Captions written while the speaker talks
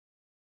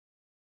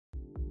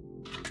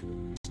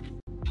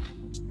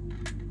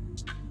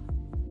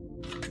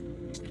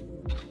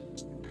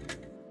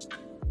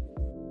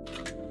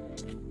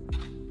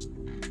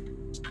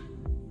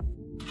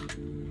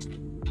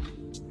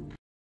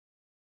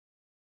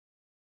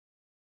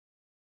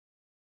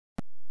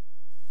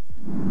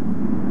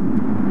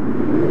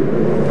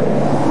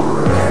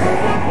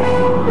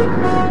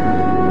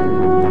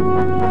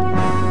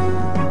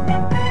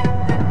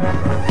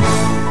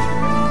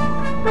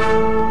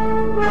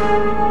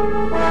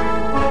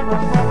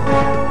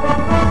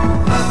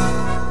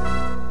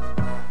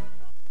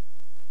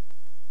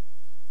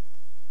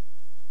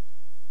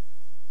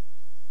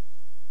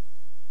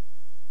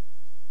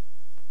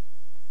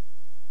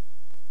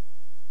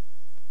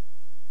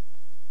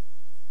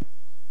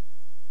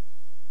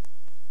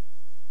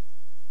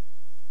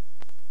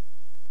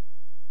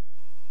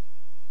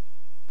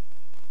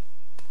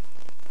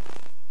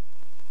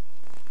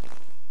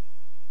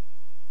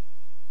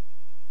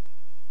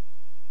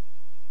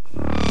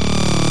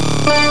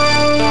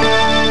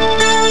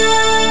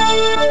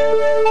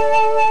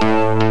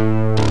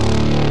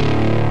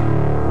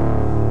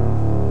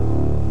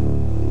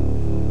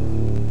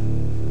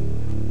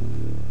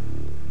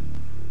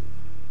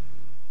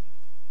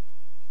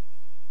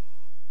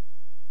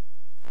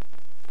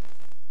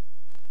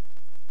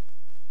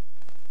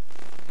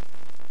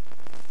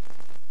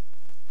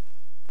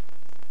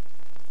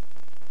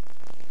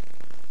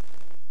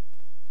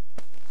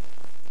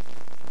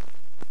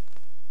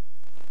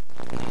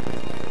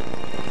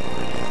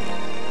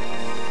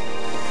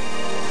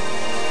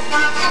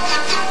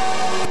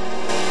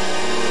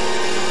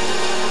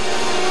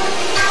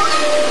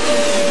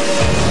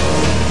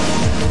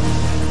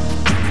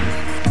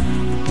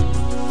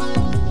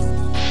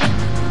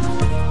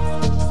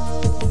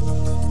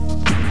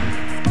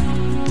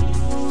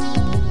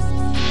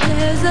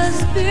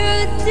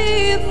spirit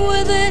deep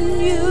within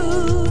you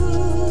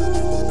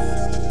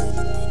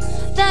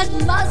that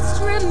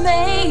must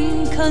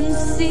remain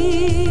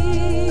concealed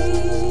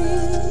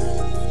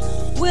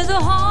with the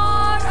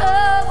heart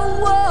of a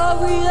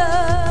warrior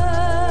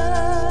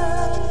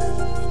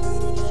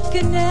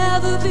can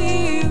never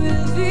be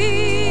revealed.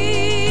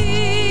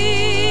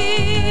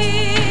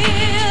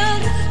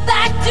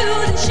 Back to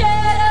the shadow,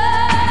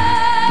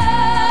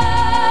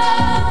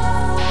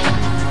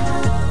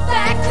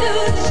 back to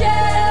the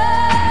shadow,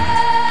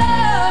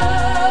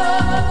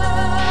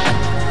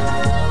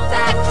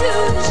 back to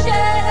the shadow.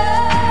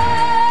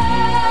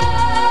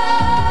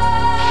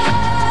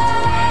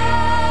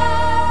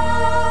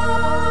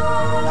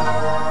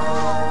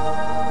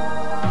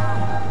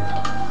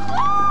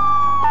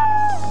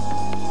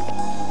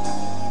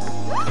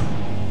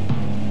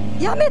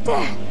やめて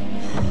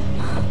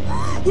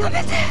や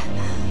めて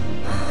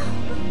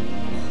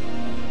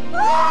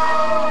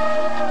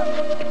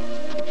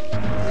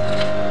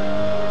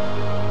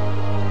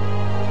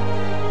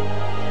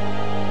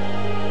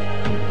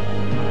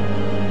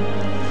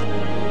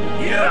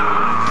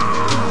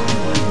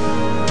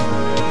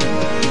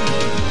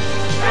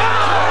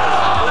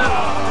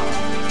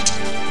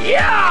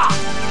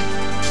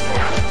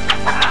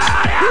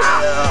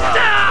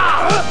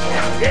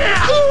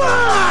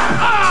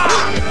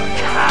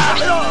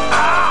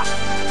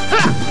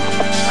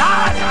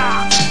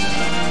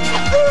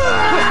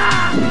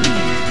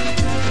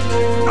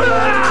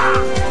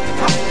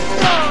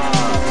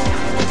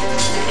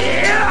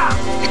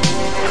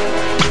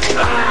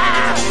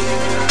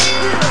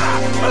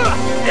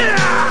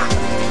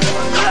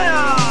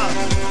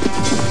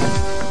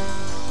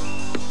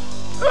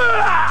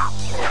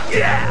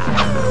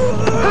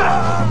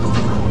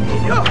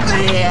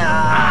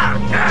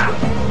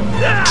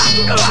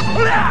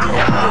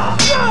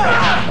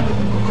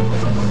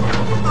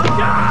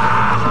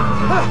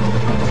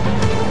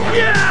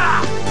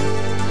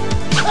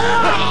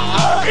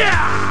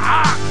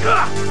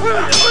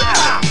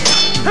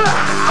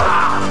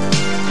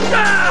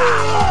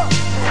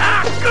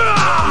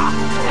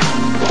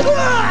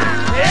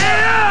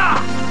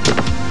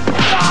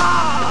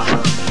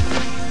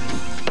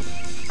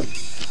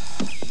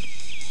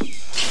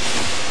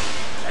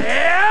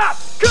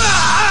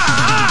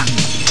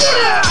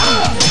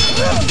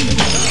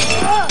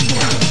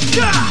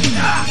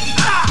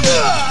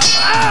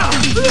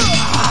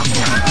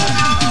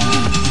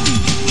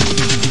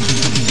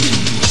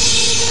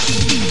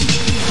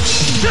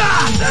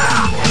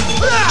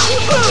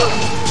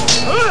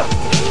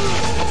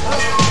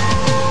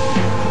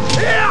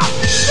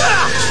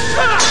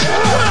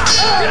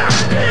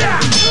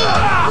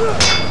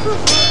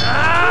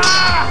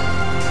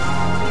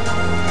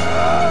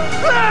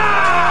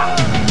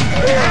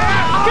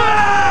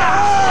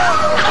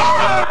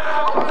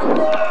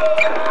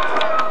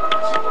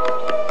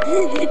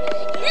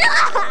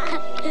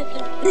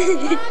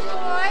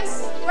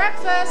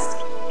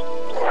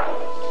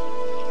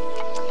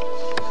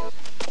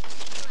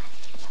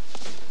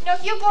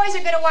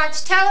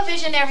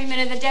Television every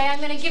minute of the day, I'm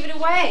going to give it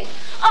away.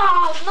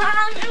 Oh,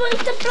 Mom, it was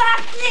the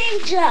Black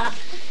Ninja.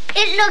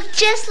 It looked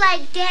just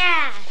like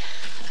Dad.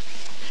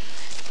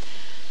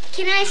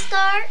 Can I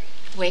start?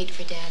 Wait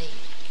for Daddy.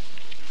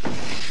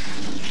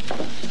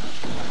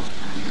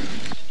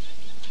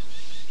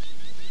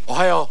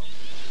 Ohayo.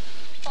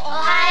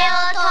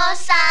 Ohayo,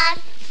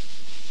 Tosan.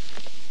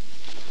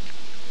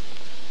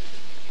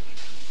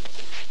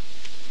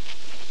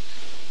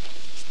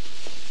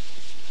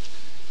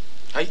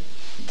 Hai.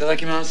 いただ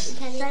きます。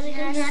 We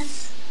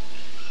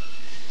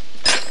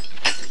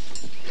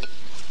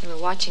were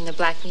watching the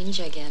Black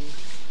Ninja again.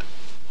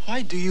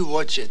 Why do you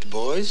watch it,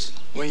 boys,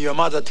 when your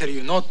mother tell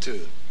you not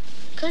to?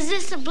 'Cause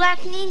it's the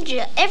Black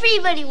Ninja.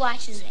 Everybody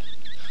watches it.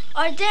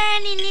 Are there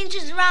any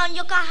ninjas around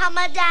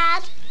Yokohama,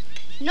 Dad?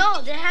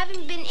 No, there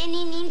haven't been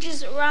any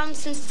ninjas around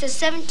since the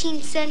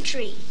 17th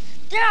century.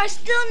 There are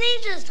still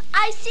ninjas.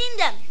 I've seen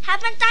them.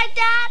 Haven't I,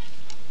 Dad?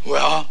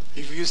 Well,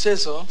 if you say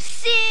so.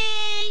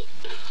 See?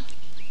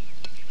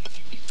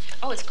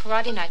 Oh, it's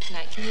karate night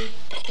tonight. Can you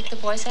pick the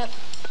boys up?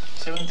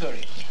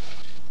 7:30.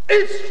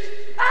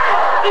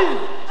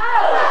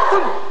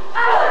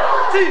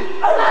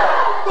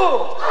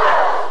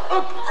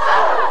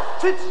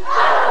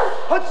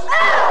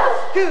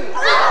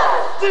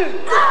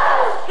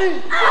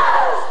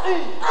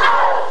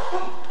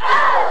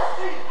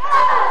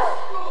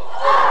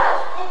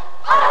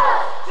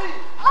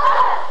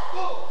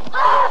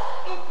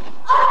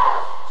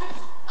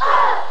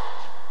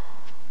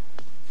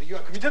 次は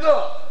組手だ。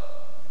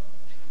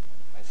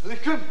はい、鈴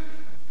木君。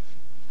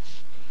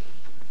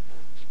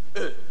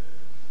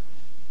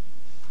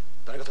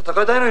誰か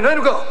戦いたいのいない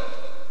のか。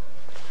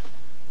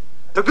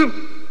たっくん。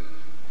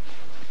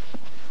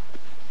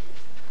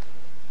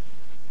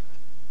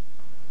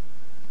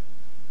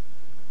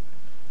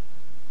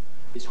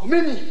正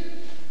面に。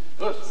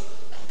よし。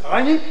お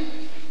互いに。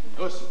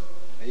よし。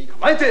はい、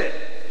構えて。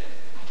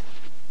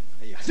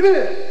はい、始め。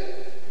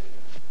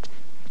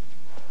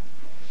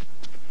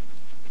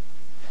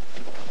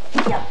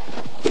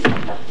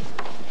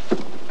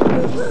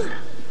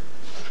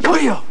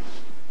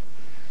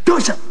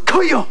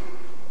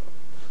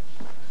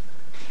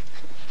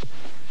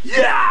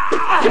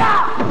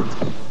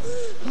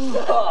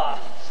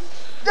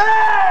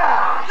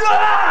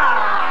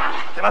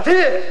待て。は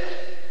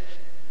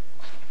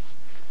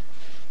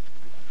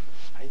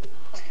い。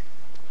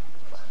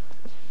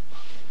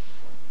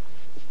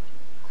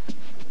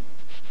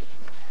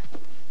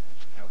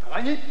お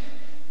互いに。よ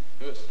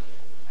し。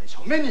はい、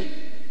正面に。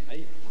は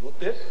い、戻っ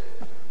て。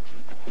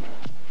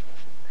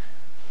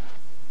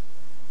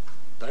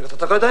誰か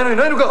戦いたいのい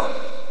ないのか。は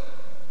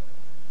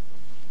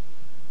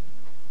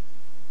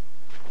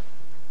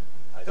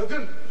い、藤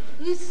君。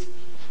うっす。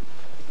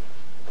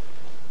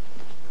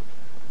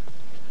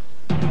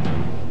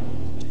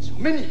正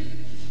面に。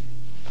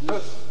よ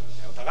し。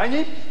お互いに。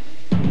よし。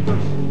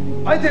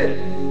前手。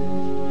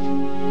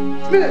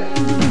詰め。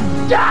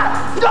じ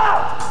ゃあ。じゃ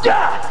あ。じ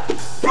ゃあ。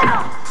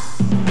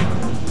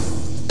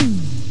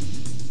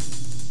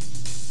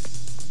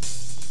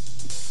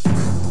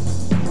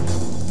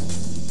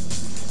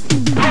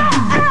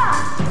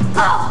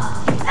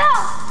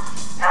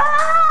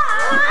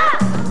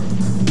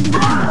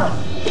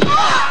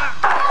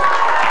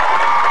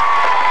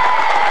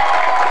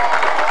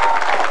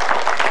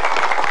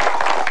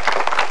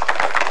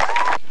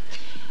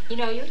You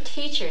know, your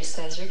teacher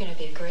says you're going to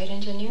be a great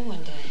engineer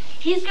one day.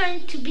 He's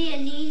going to be a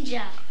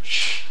ninja.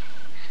 Shh.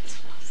 I'm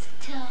supposed to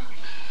tell.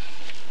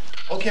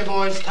 Okay,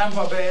 boys, time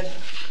for bed.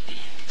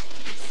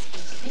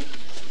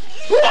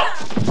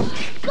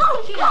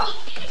 Go, go!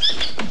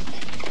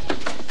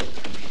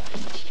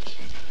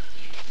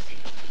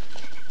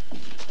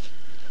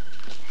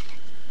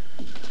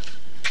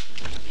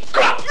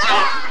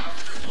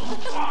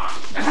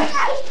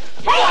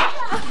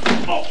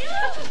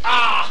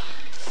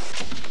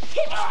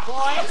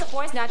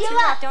 Boys, not too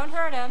rough. Don't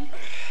hurt him.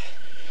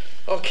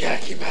 Okay, I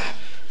keep up.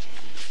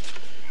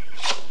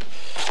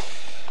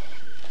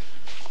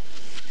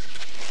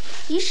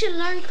 You should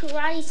learn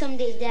karate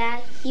someday,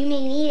 Dad. You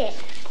may need it.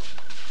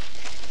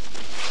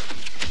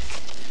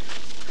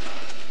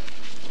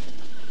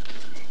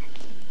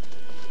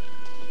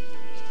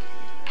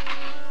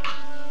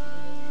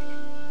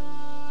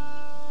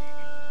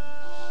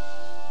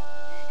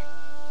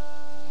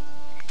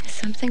 Is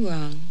something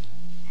wrong?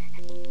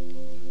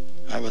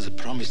 I was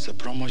promised a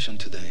promotion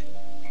today.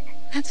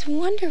 That's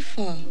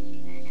wonderful.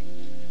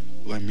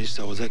 When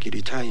Mr. Ozaki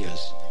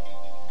retires,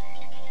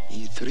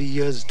 in 3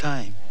 years'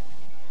 time.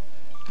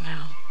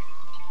 Well,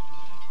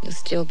 you'll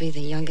still be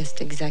the youngest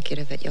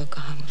executive at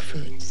Yokohama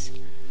Foods.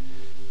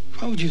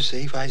 What would you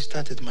say if I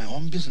started my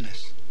own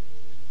business?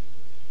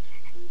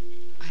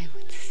 I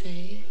would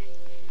say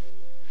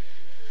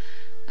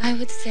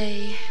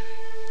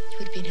it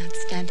would be an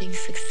outstanding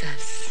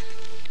success.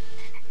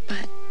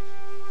 But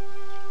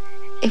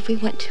if we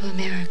went to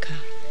America,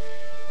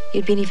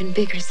 you'd be an even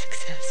bigger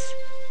success.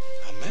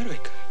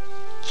 America?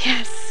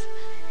 Yes.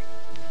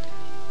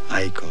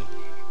 Aiko,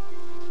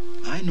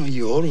 I know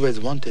you always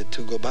wanted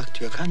to go back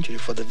to your country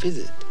for the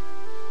visit.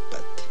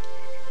 But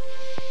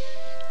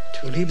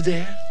to live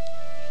there,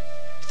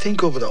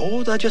 think of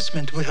all the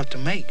adjustments we have to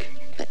make.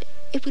 But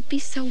it would be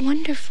so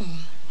wonderful.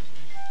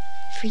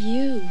 For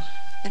you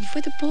and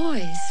for the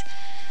boys.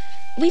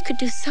 We could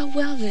do so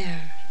well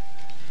there.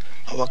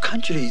 Our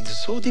country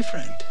is so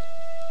different.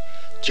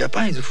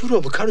 Japan is full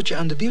of culture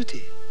and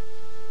beauty.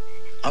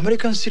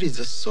 American cities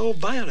are so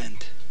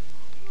violent.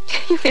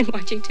 You've been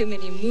watching too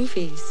many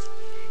movies.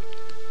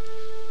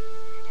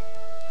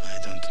 I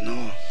don't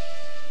know.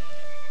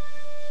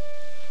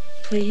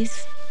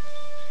 Please?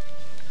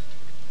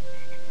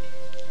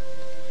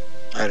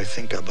 I'll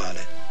think about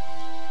it.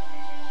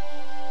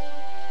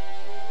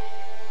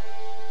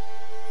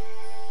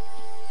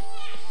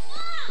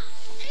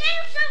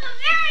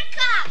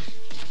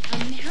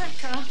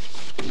 America.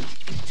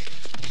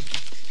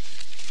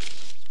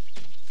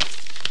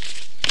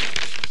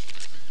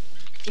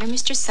 Dear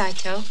Mr.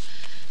 Saito,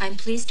 I'm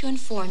pleased to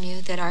inform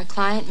you that our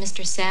client,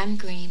 Mr. Sam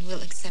Green,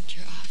 will accept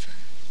your offer.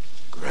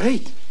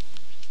 Great.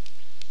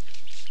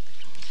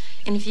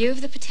 In view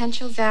of the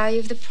potential value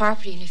of the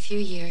property in a few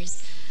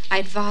years, I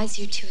advise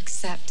you to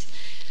accept.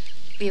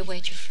 We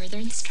await your further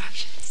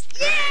instructions.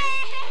 Yay!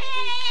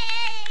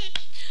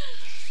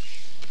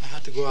 I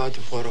have to go out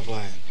for a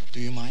while. Do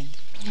you mind?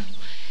 No.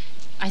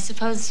 I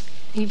suppose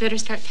you better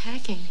start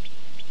packing.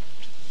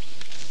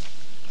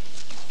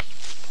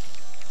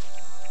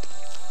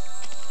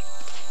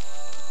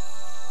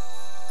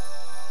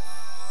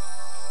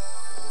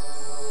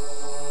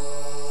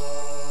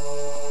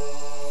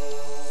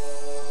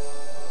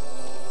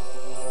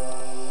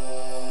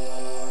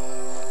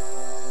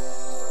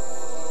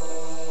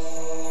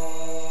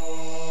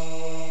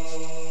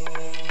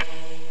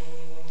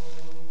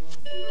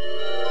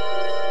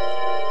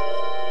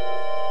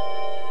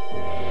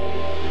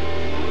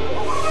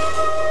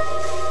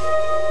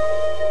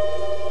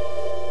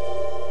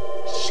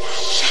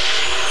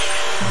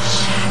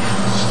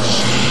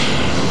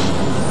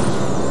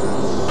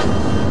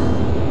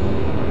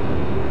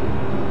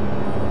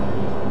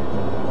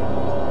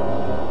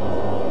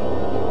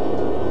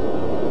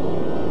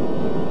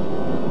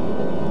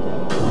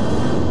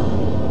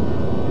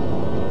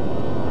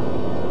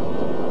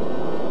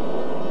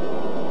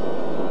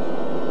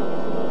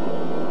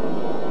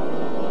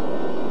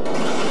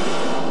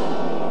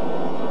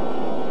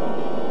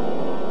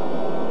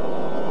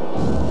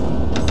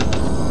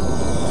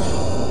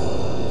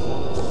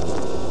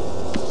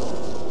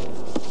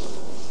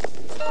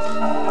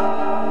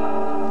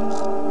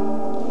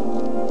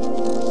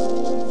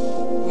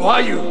 Who are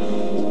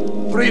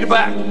you? Breathe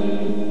back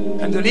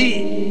and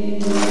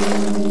leave.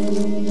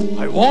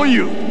 I warn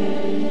you.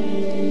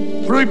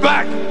 Breathe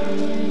back.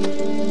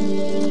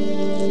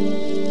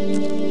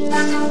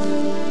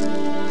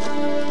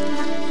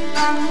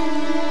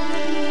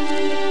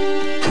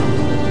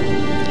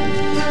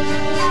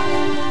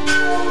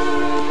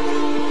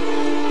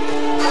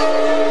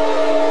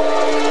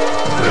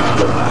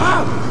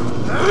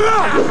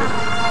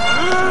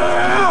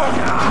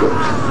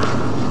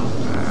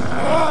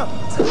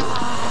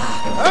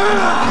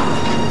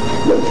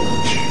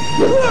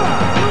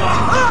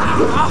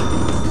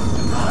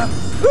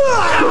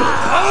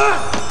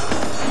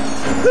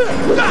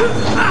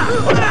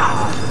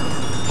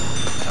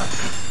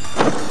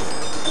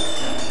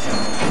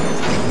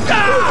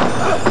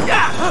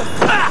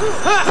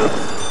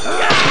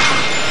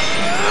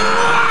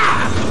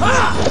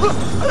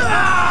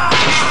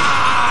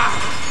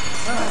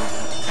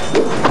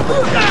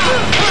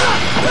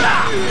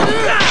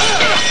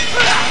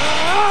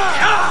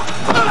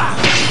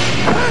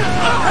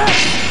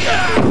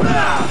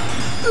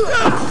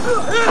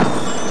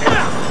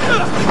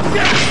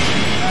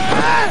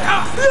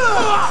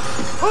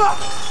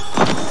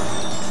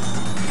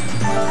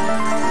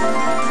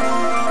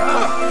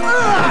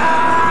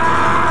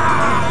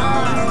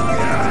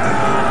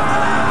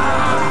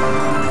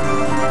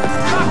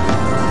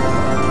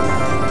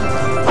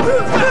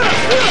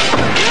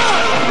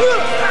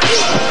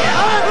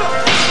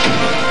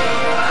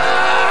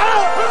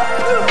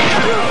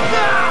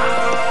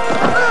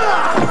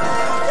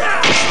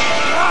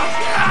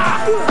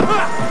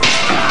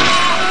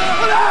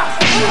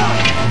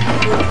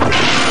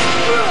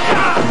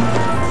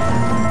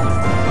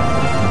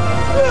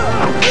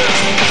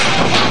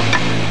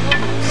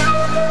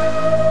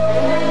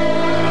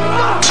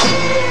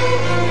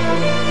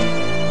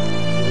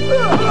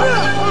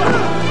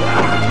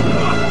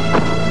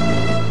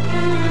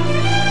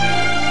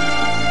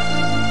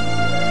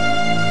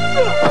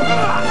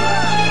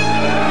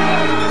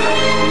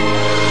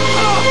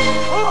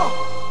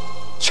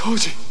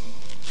 Choji,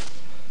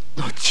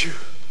 not you.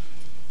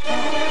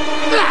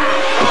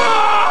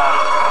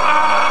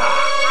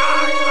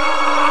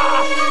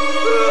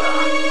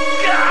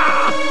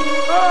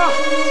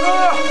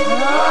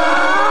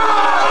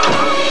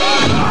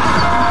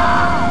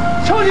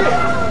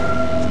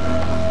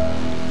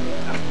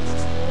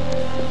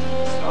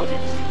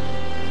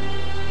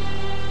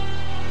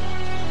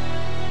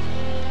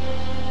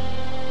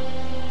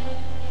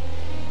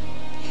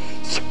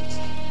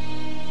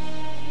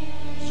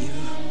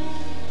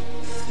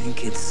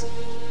 It's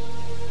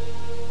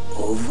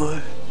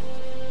over?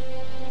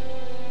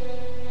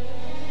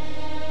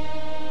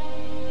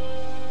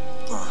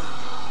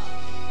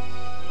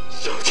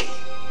 Shoji!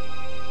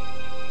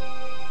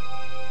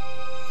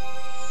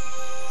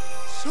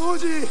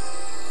 Shoji!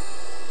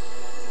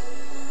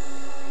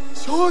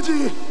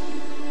 Shoji!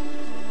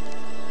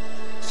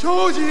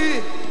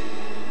 Shoji!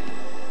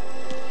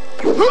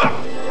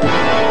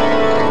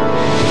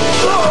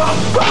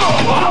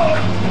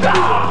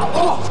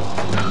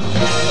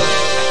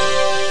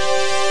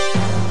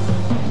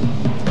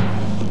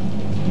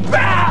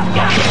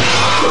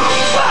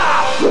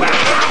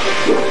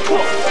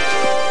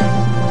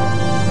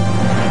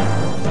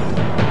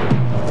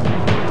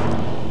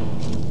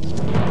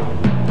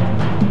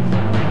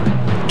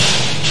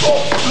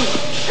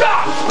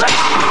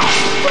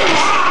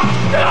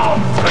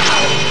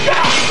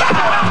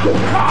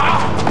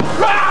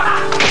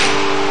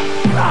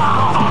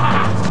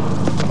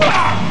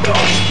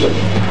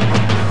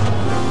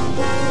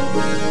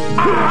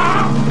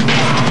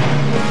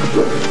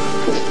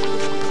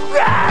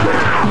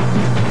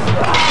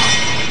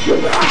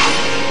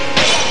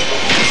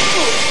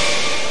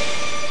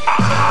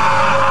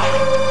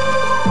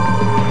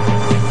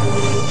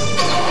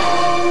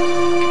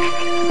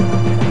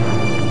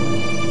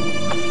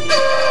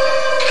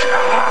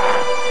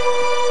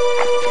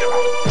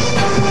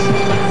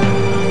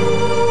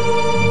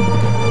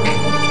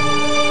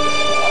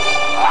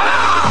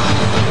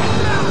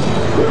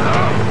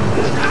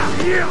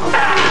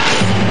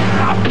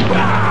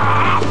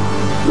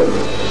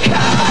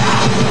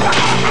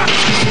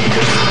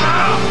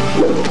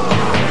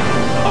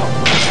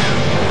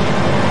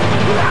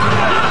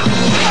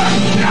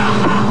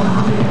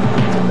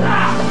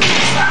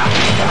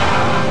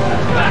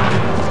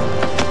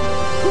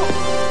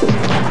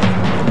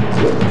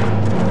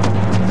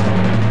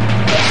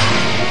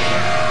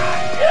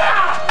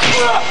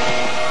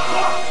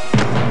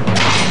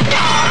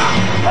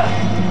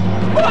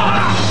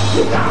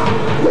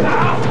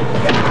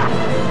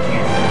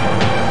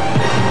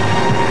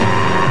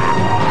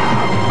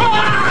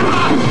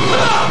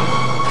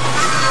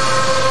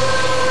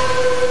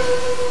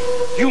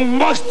 You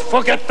must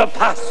forget the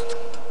past.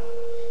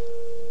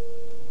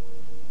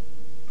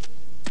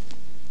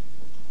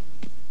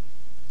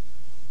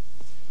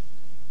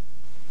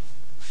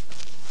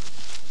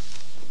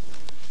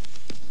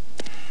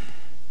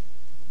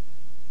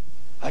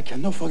 I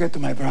cannot forget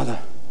my brother.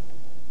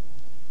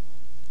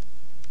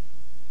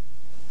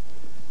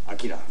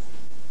 Akira.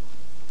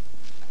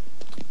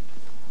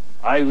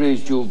 I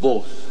raised you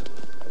both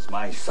as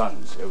my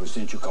sons ever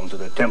since you come to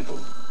the temple,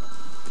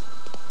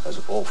 as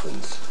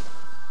orphans.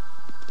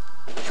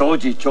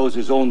 Shoji chose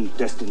his own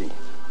destiny.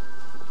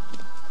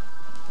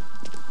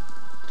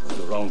 It was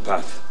the wrong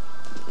path.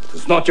 It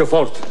was not your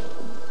fault.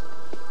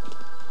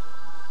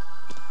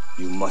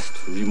 You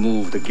must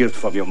remove the guilt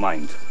from your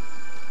mind.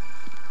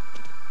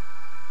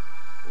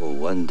 Or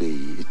one day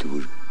it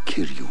will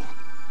kill you.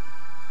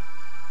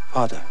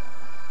 Father,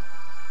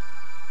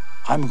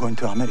 I'm going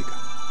to America.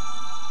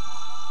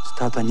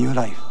 Start a new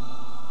life.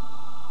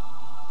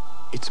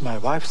 It's my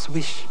wife's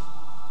wish.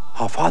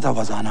 Her father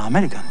was an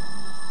American.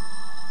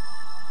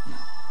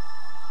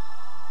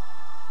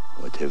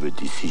 Whatever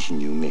decision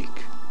you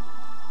make,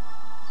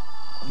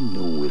 I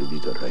know will be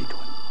the right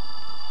one.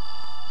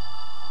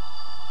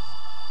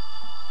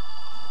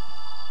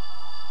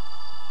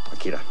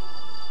 Akira,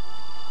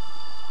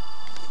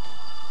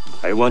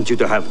 I want you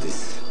to have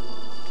this.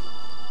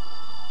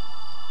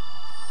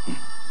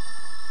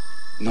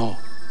 No.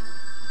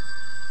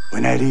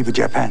 When I leave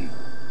Japan,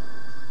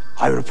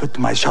 I will put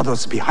my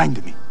shadows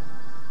behind me.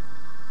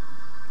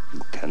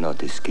 You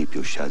cannot escape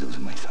your shadows,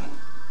 my son.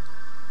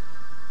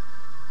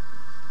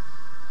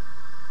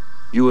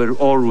 You will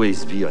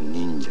always be a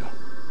ninja.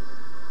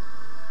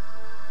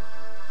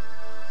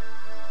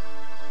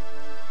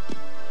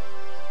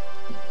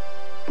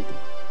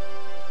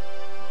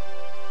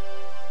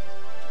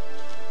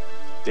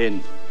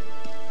 Then,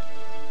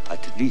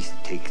 at least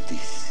take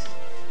this.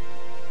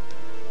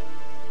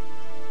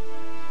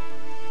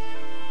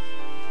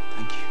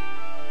 Thank you.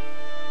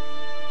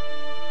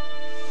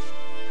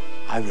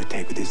 I will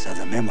take this as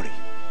a memory.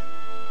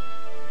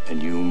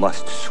 And you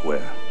must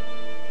swear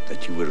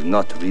that you will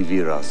not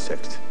revere our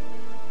sect,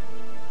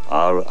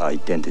 our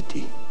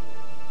identity.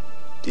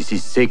 This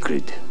is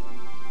sacred,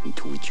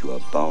 into which you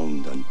are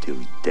bound until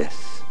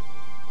death.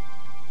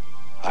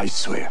 I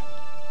swear.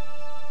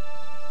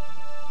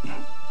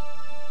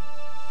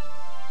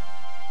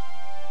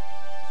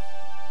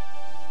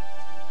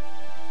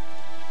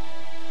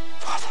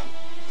 Father.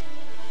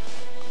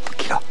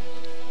 Akira.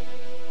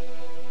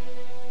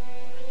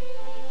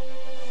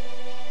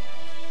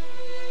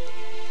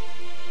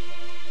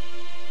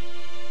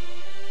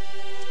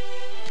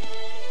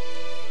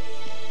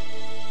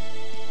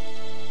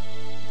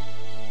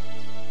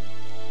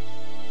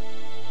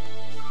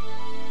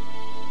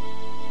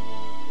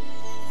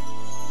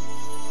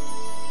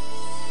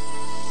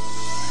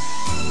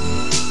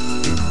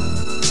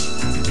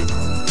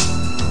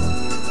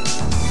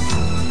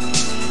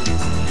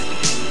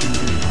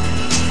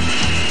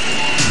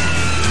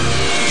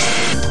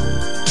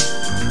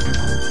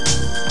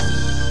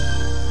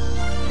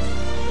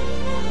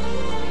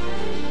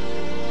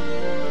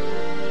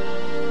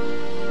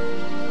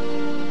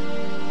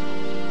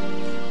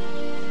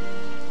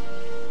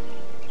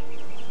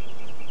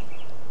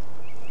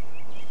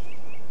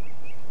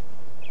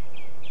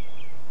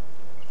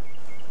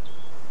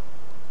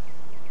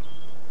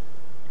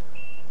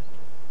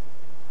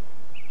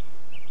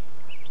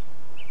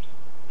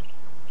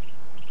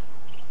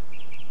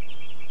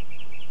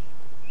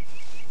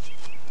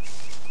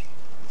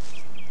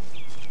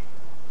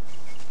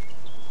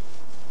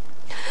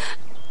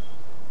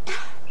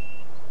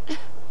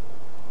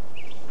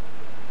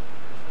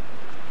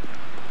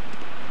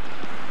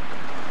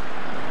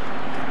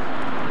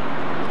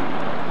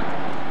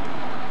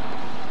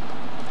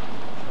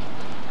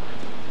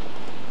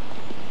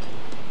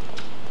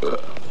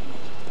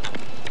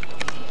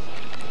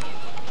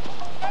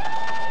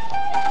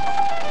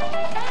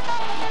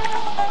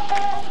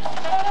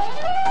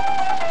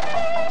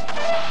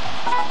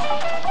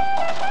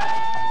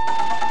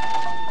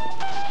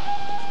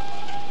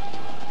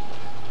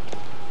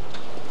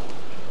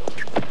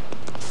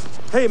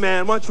 Hey,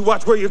 man, why don't you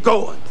watch where you're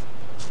going?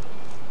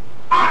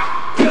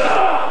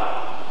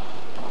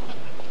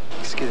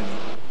 Excuse me.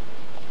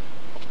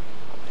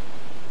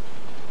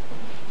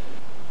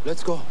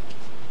 Let's go.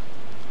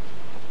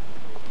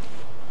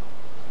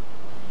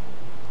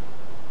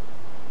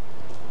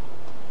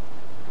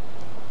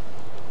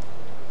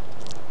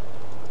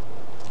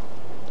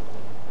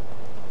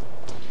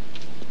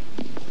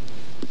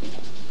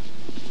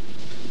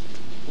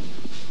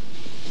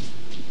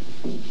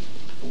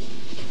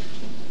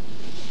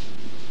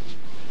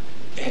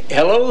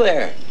 Hello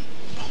there.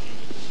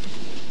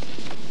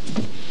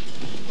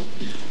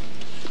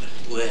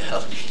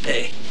 Well,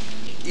 hey,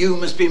 you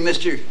must be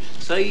Mr.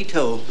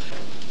 Saito.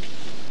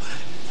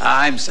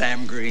 I'm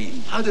Sam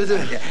Green. How do you do?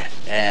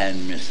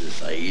 And Mrs.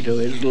 Saito,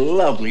 it's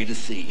lovely to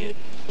see you.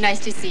 Nice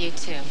to see you,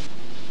 too.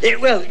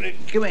 Well,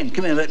 come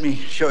in, let me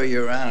show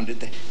you around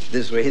it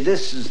this way.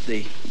 This is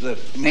the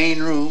main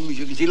room. As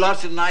you can see,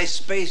 lots of nice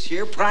space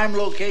here. Prime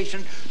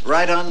location,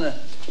 right on the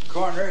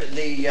corner.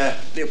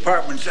 The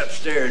apartment's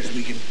upstairs.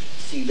 We can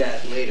see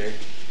that later.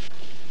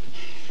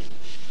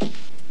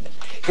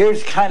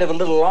 Here's kind of a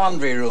little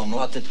laundry room.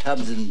 Lots of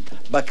tubs and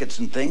buckets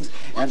and things.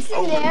 What's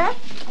in there?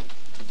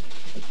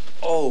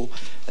 Oh,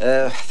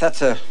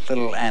 that's a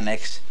little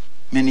annex.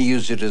 Minnie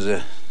used it as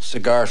a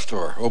cigar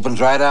store. Opens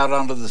right out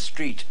onto the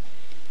street.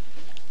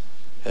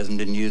 Hasn't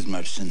been used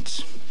much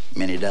since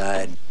Minnie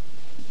died.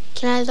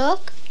 Can I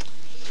look?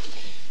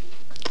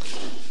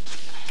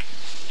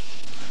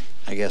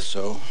 I guess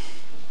so.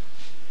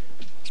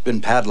 It's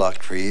been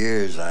padlocked for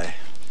years. I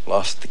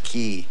lost the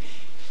key.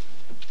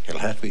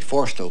 It'll have to be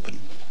forced open.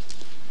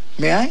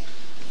 May I?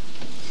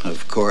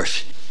 Of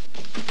course.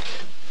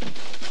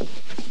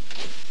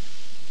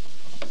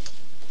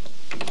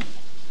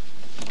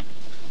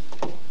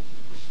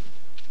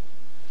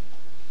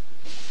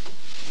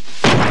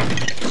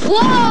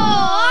 Whoa!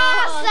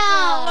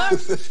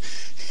 Awesome!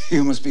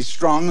 You must be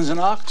strong as an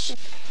ox.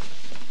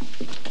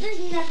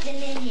 There's nothing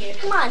in here.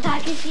 Come on,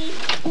 Takashi.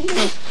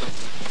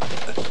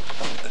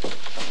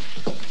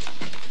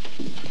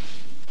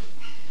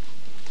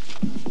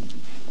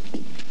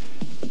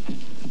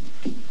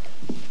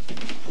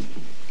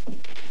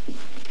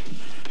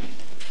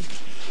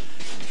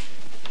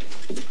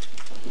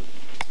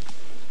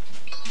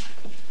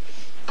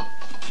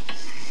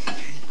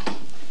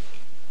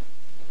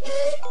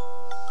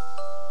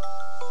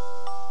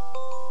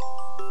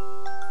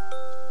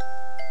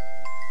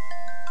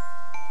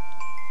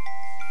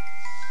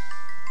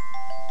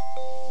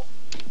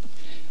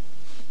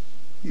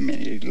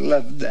 Minnie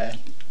loved that.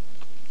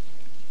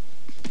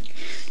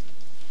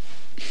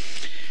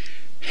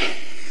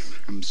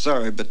 I'm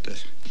sorry, but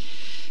the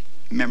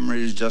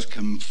memories just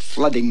come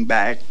flooding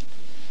back.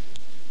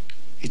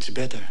 It's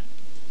better.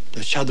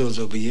 The shadows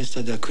of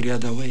yesterday are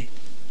cleared away.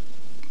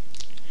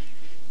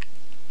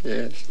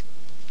 Yes.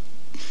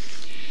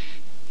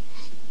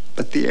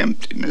 But the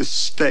emptiness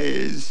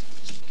stays.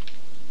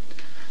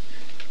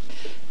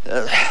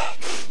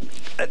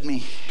 Let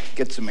me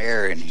get some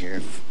air in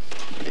here.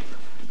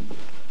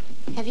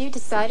 Have you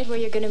decided where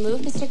you're going to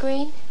move, Mr.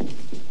 Green?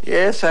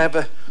 Yes, I have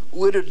a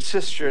widowed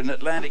sister in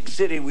Atlantic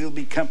City. We'll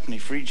be company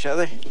for each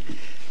other.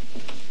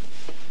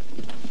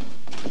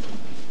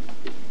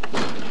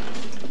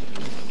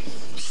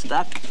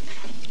 Stuck?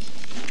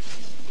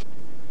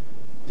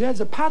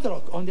 There's a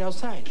padlock on the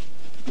outside.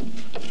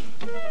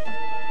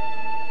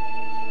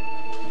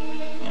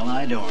 Well,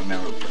 I don't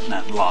remember putting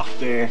that lock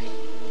there.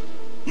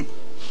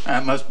 I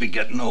must be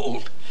getting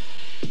old.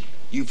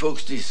 You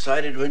folks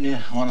decided when you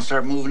want to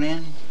start moving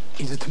in?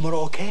 Is it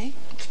tomorrow okay?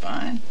 It's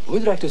fine.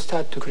 We'd like to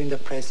start to clean the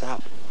place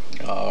up.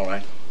 All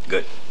right,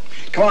 good.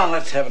 Come on,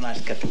 let's have a nice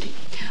cup of tea.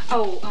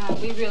 Oh,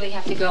 we really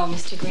have to go,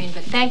 Mr. Green,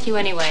 but thank you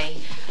anyway.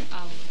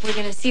 We're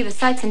going to see the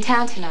sights in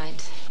town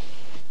tonight.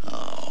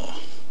 Oh,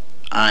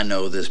 I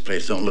know this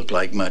place don't look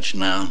like much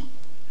now,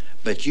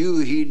 but you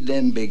heed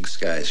them big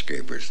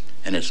skyscrapers,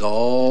 and it's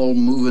all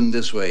moving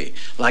this way.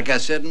 Like I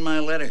said in my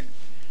letter,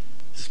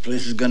 this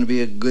place is going to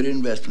be a good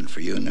investment for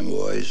you and them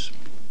boys.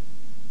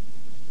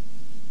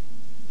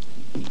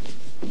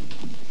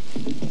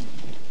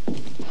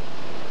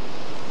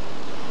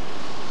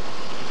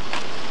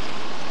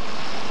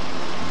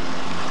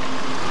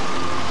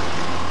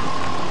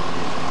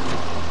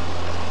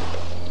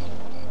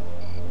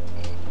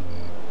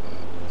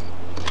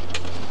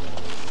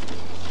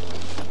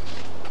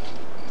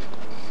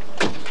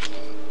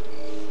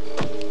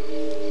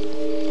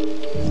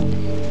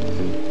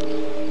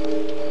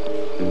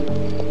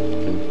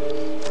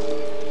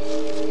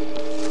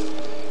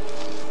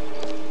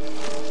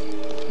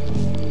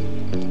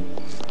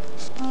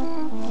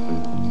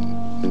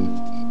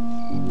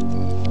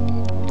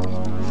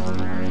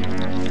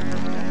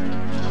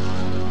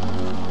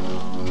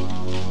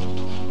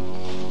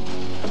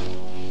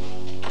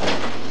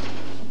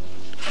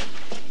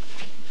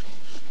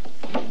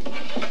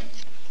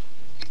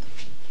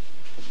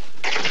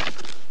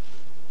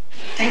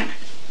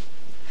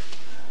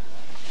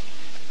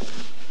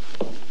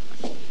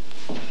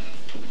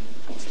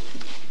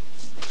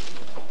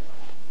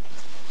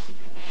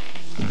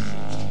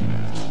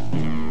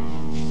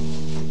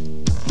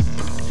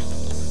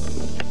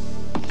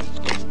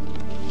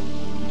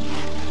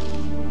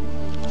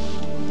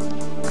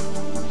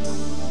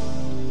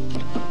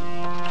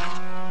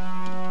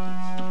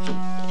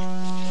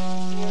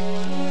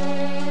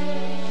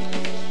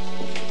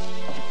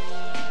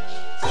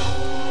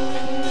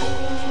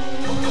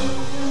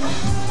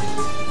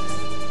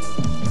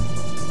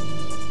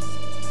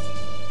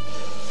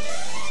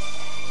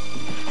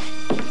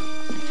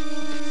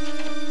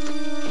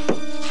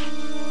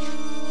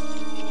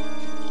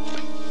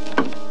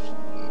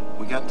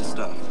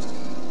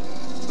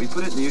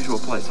 Put it in the usual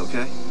place,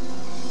 okay?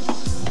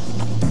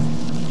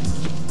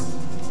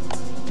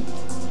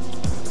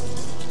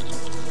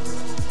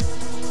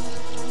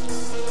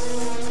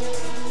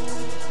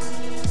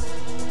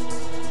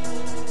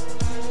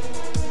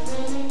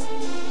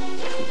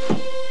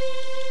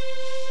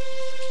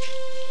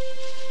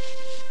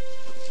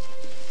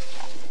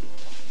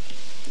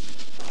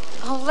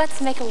 Oh, let's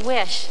make a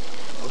wish.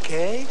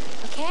 Okay?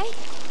 Okay?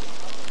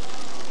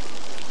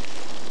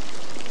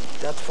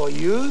 That's for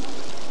you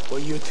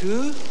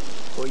too,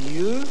 for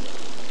you.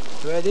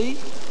 Ready?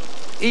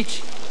 1, 2,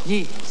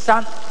 3.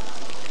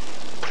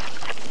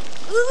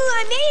 Ooh,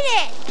 I made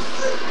it!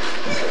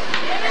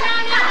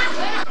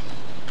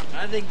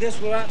 I think this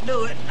will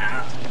outdo it.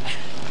 Let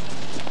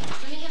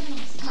me have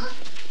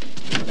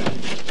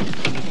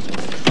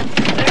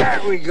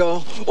we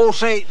go. Oh,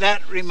 say,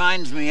 that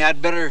reminds me,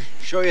 I'd better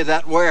show you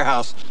that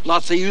warehouse.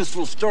 Lots of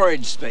useful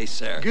storage space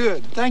there.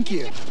 Good, thank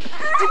you.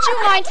 Would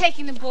you mind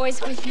taking the boys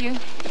with you?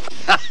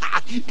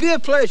 Be a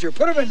pleasure.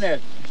 Put them in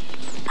there.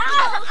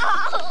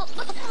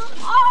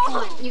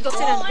 You go sit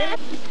down.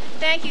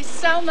 Thank you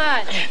so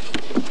much.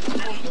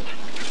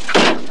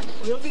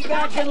 We'll be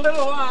back in a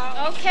little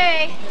while.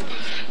 Okay.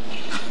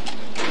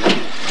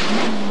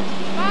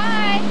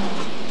 Bye.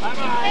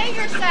 Bye-bye. Behave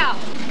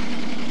yourself.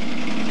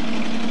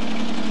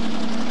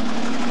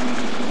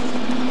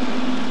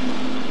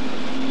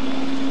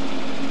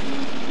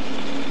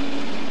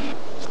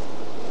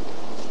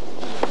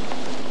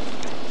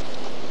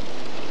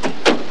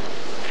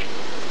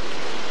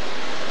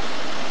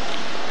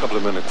 Couple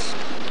of minutes.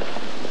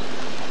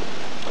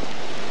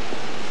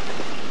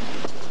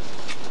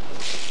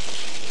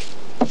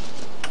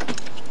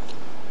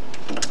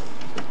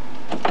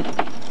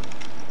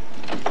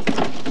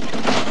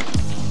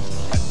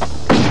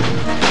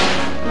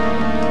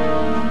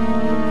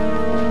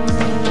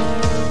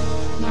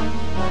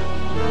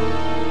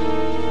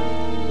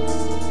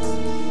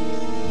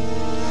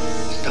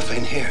 Stuff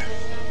in here.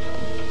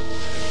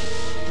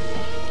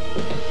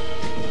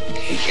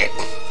 Shit.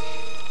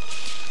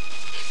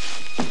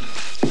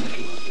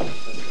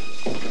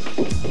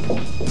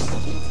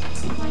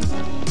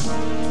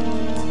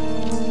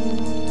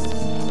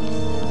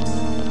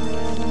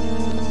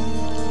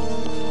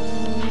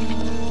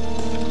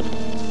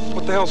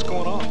 What the hell's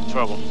going on?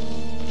 Trouble.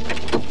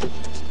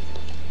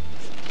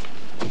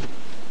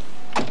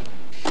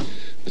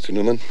 Mr.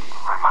 Newman?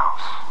 My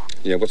mouse.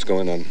 Yeah, what's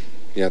going on?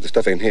 Yeah, the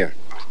stuff ain't here.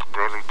 Mr.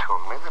 Daly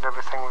told me that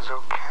everything was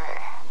okay.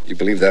 You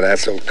believe that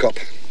asshole cop?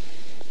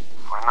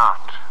 Why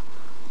not?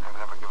 They've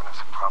never given us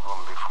a problem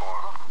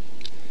before.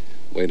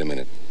 Wait a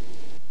minute.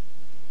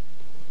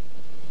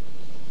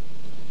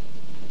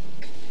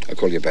 I'll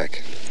call you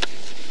back.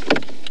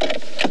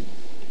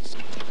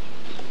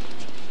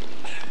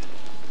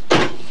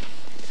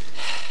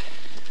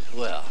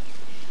 Well,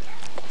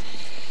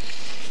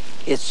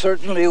 it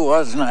certainly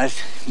was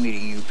nice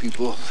meeting you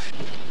people.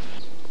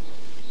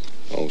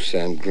 Oh,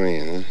 Sam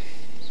Green, huh?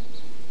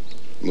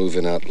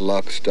 Moving out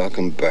lock, stock,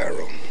 and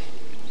barrel.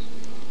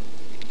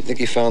 You think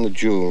he found the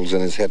jewels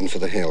and is heading for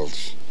the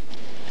hills?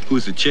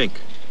 Who's the chink?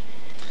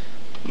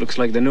 Looks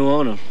like the new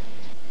owner.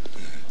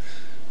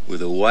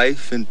 With a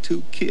wife and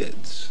 2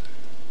 kids.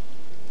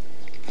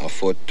 How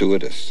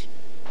fortuitous.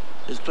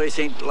 This place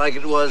ain't like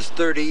it was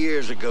 30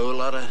 years ago. A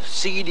lot of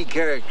seedy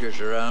characters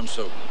around,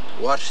 so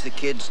watch the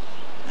kids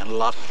and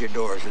lock your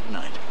doors at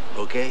night,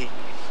 okay?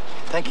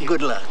 Thank you.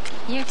 Good luck.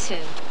 You too.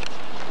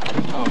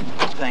 Oh,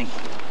 thank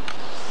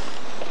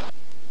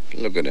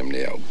you. Look at him,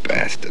 the old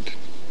bastard.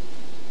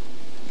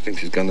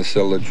 Thinks he's gonna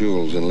sell the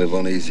jewels and live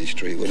on Easy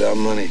Street without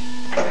money.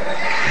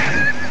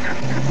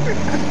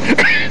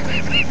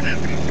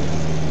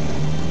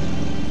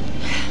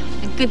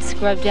 A good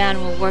scrub down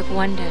will work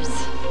wonders.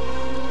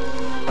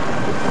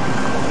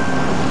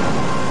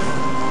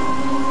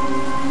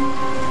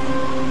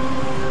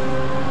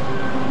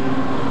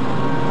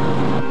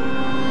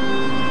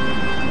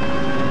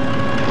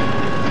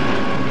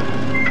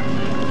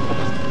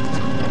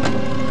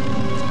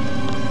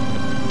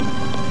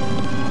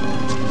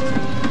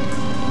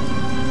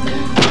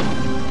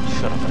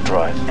 Shut up and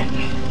drive.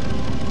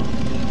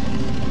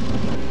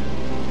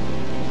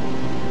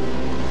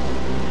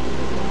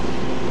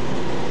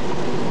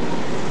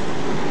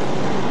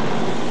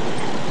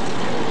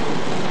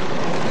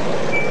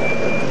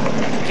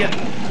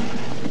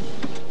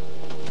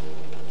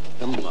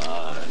 Come on.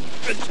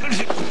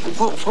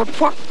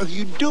 What are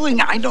you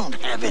doing? I don't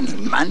have any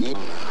money.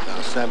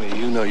 Now, Sammy,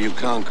 you know you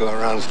can't go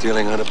around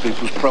stealing other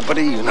people's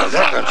property. You know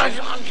that,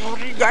 don't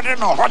you? You gotta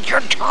know what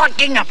you're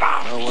talking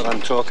about. I know what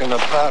I'm talking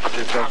about.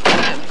 It's a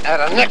ban at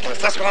a necklace.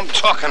 That's what I'm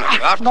talking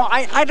about. No,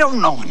 I don't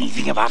know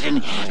anything about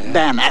any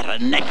ban at a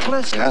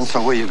necklace. And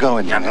so where you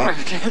going, you know?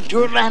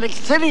 To Atlantic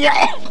City.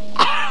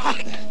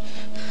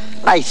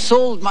 I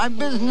sold my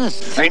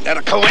business. Ain't that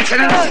a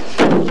coincidence?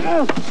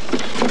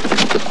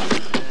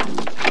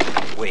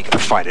 We ain't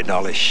gonna fight it,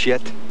 all this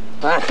shit.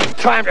 Huh?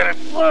 Time to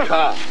the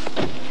car.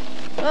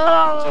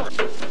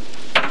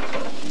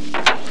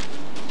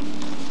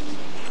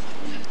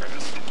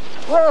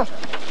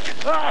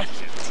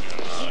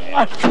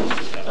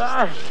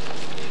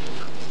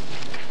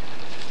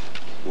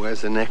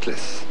 Where's the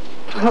necklace?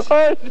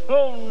 I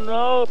don't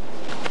know.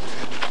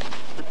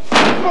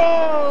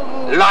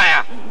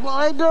 Liar!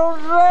 I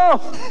don't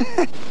know.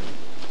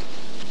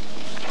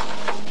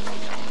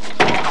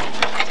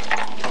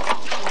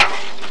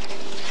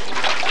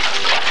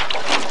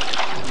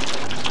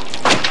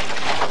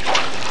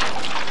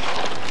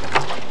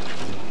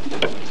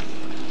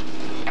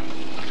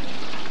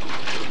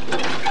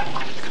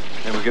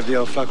 And we give the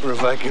old fucker a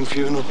Viking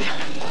funeral.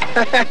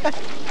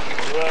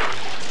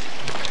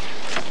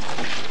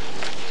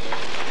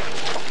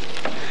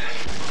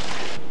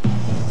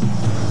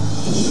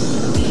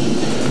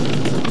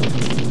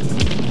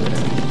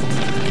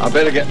 I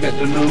better get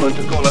Mr. Newman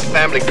to call a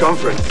family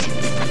conference.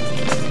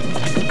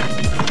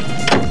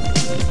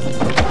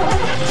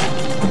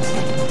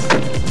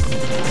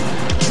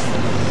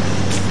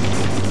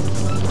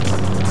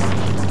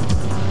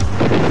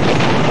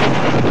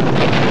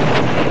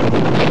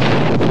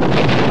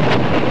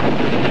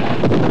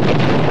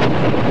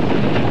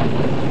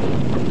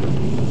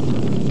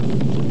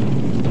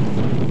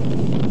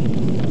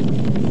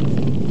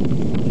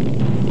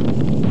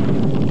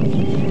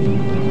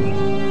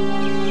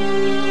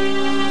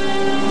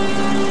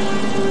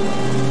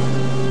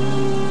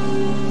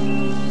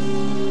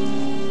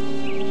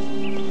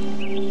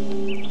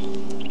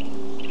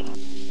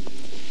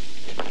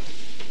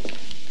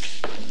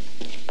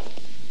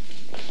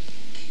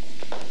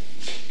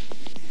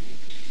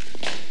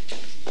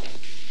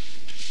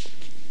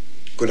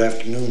 Good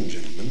afternoon,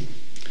 gentlemen.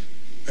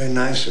 Very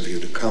nice of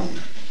you to come.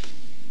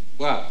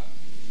 Well,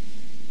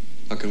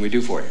 what can we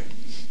do for you?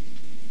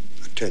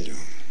 I tell you,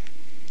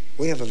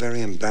 we have a very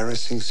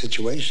embarrassing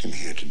situation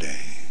here today.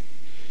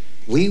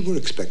 We were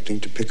expecting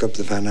to pick up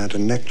the Van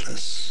Atten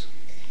necklace.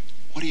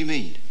 What do you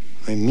mean?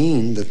 I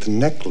mean that the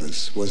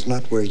necklace was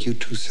not where you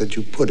two said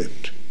you put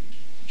it.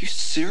 You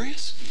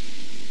serious?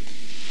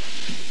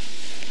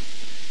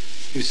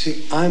 You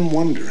see, I'm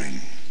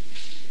wondering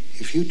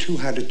if you two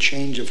had a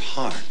change of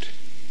heart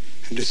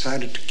and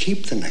decided to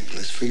keep the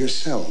necklace for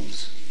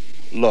yourselves.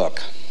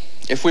 Look,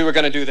 if we were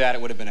going to do that, it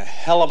would have been a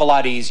hell of a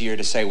lot easier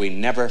to say we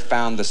never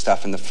found the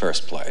stuff in the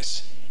first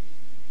place.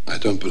 I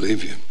don't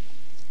believe you.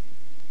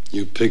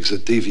 You pigs are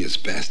devious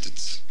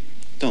bastards.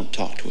 Don't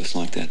talk to us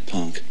like that,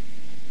 punk.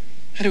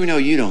 How do we know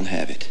you don't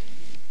have it?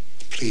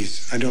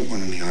 Please, I don't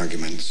want any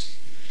arguments.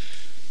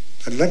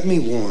 But let me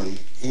warn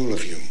all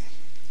of you.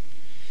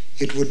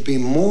 It would be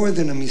more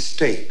than a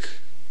mistake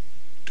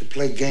to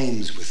play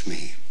games with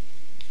me.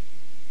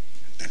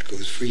 That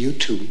goes for you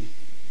too,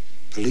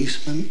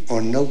 policeman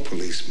or no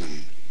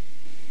policeman.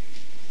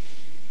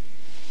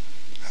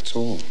 That's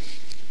all.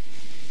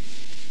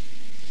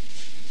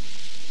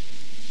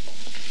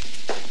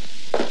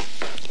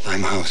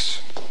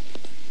 Limehouse.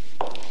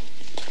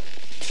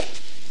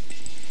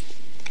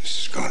 This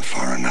has gone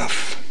far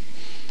enough.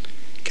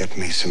 Get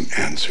me some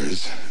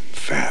answers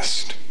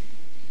fast.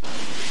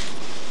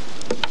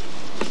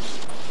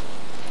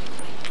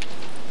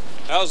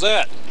 How's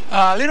that?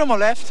 A little more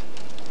left.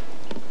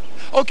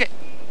 Okay.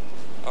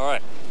 All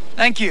right.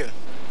 Thank you.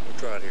 We'll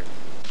try it here.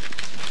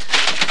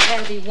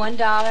 That'll be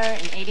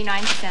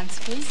 $1.89,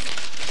 please.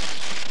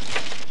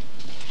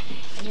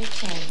 And your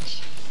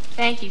change.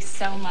 Thank you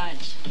so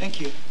much.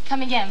 Thank you.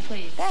 Come again,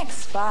 please.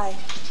 Thanks. Bye.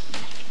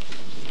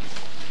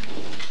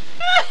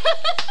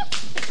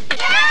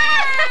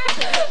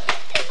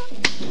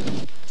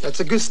 That's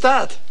a good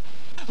start.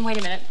 Wait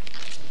a minute.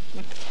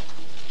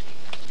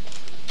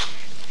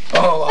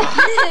 Oh,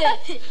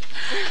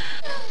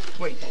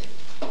 wait.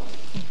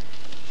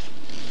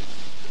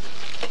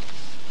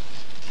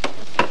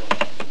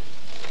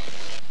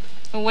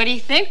 Well, what do you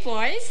think,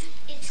 boys?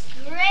 It's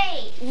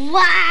great.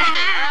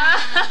 Wow.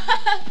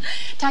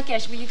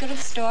 Takesh, will you go to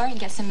the store and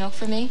get some milk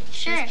for me?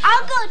 Sure.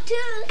 I'll go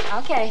too.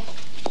 Okay.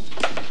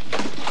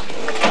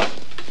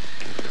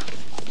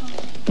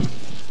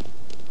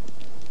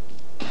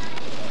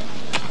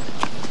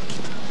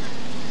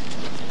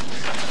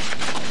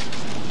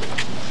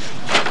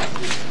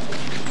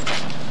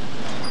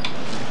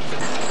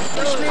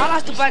 I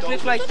like the bike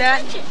look like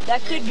that.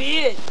 That could be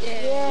it.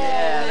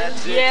 Yeah,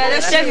 that's it. Yeah,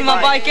 that's definitely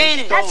my bike,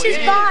 ain't it? That's his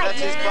bike.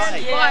 That's his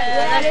bike.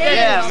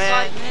 Yeah,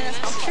 man.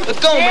 Let's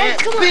go, man.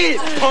 Beat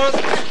it, punk.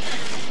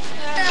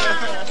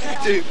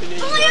 Dude.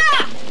 Oh,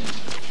 yeah.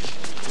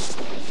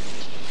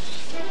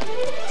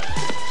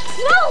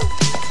 No.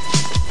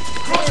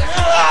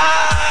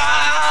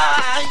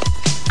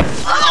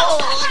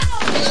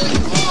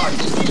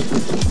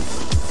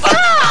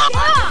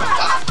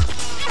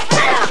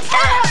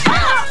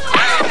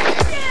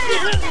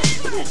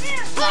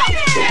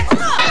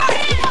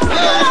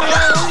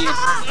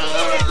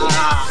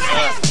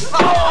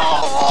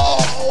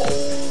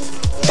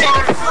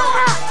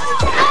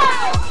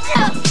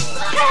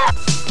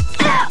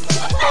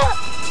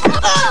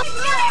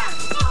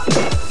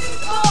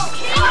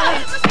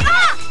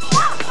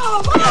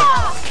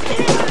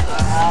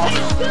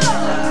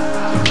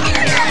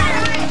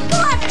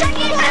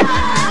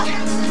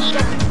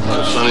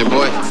 Sonny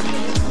boy.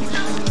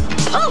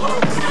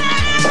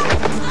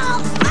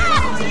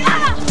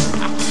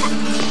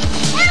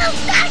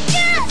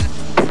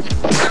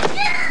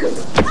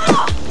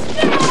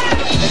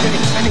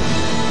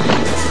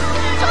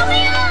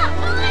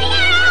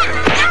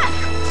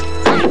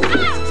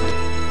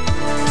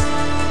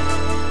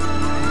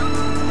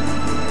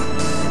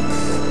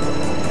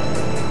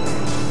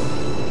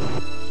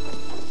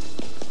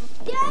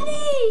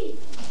 Daddy!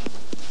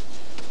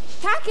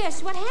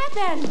 Takesh, what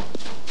happened?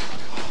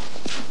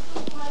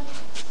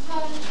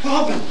 What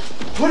happened?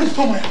 What is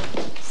going on?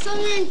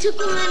 Someone took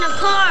him in a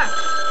car.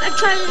 I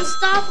tried to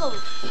stop him.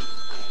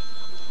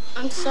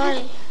 I'm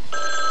sorry.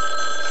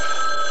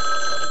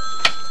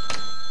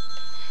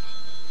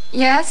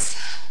 Yes?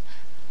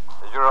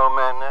 Is your old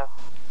man there?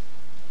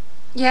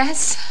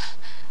 Yes?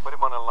 Put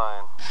him on the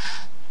line.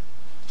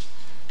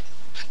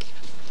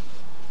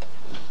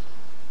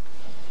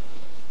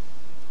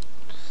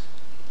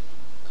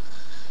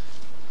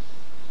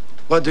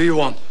 What do you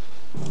want?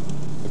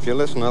 If you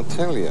listen, I'll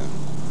tell you.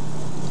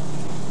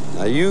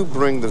 Now, you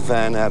bring the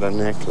Van Atten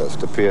necklace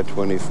to Pier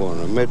 24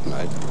 at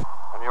midnight.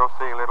 And you'll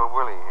see little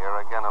Willie here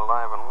again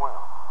alive and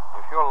well.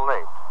 If you're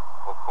late,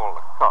 we'll call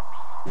the cops.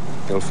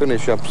 He'll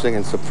finish up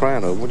singing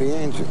soprano with the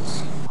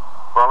angels.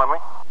 Follow me?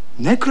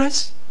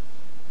 Necklace?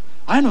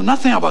 I know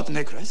nothing about the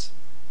necklace.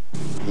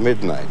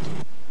 Midnight.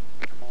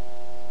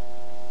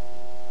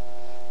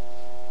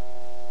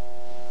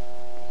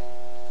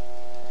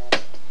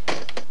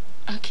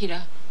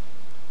 Akira,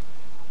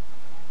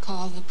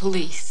 call the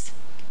police.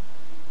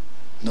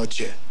 Not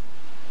yet.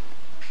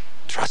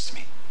 Trust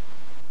me.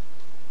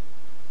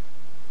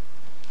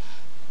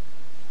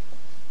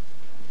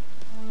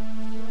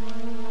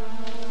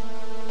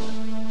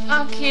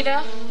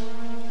 Akira,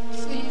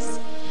 please.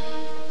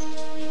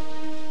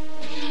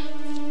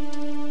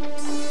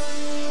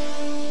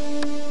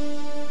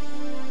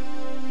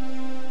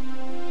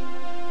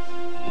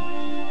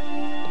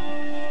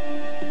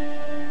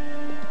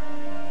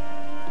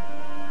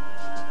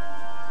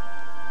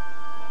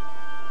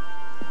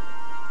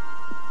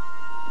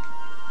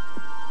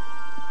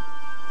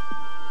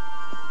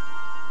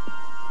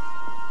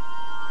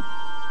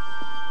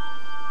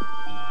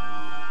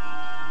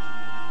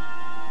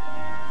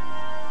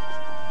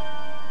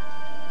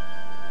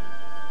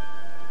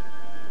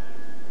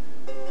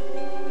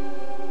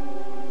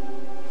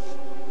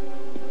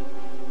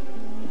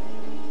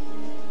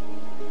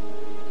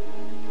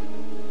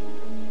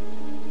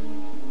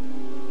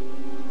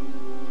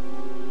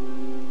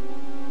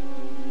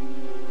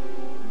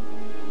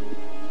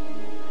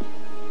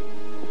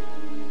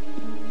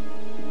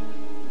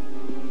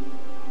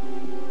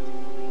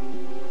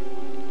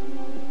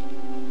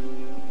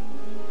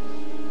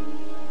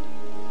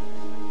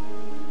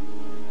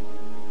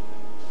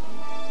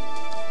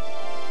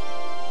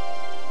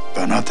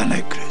 Banata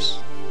necklace.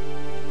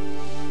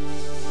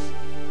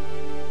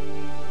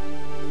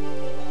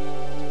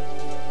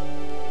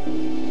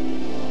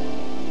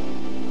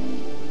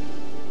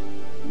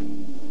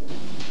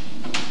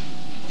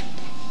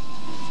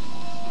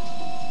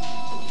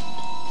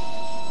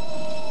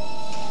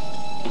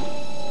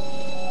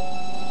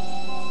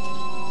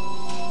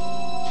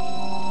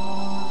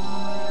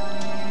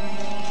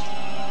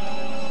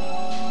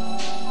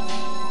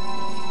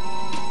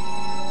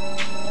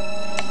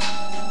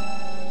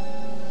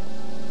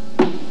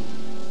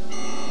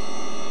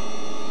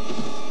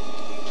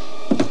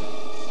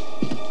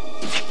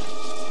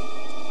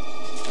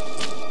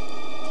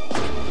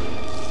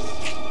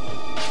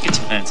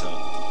 Hands up.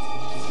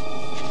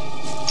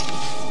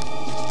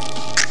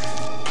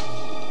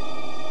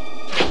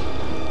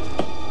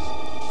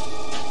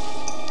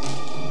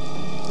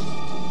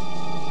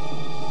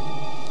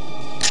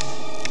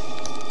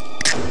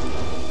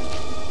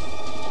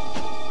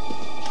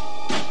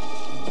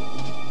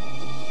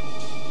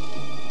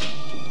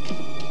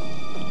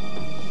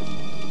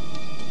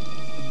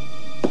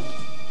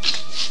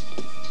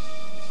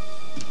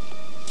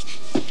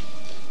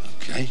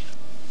 Okay.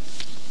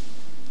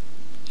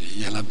 You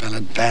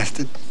yellow-bellied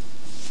bastard.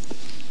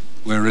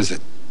 Where is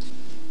it?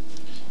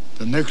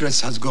 The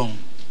necklace has gone.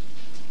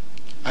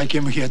 I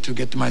came here to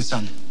get my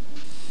son.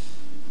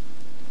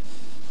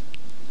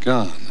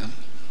 Gone, huh?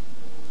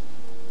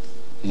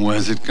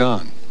 Where's it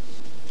gone?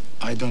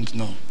 I don't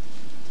know.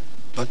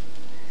 But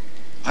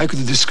I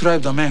could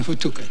describe the man who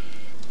took it.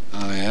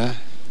 Oh, yeah?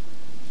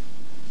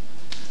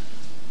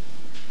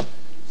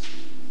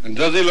 And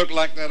does he look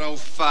like that old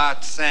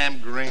fart Sam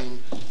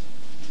Green?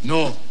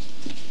 No.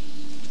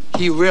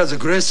 He wears a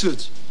gray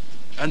suit,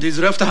 and he's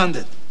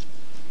left-handed.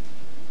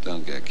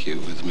 Don't get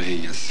cute with me,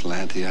 you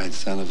slanty-eyed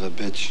son of a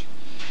bitch.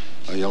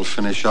 Or you'll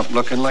finish up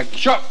looking like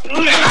Chuck.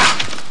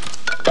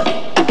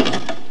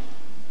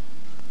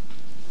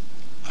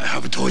 I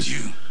have told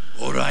you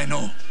all I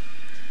know.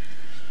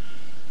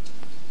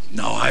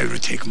 Now I will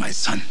take my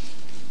son.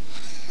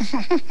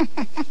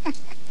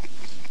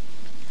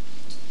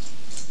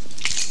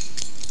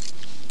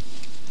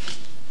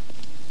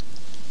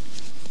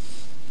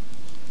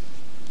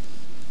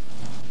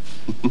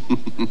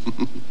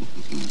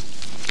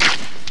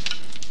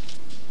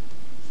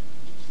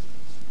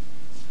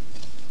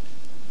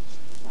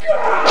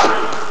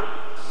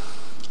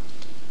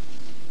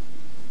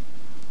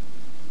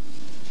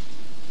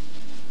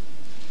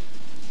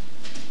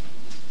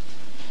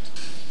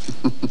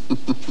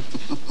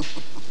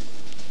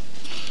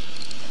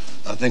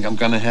 I think I'm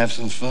gonna have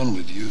some fun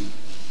with you.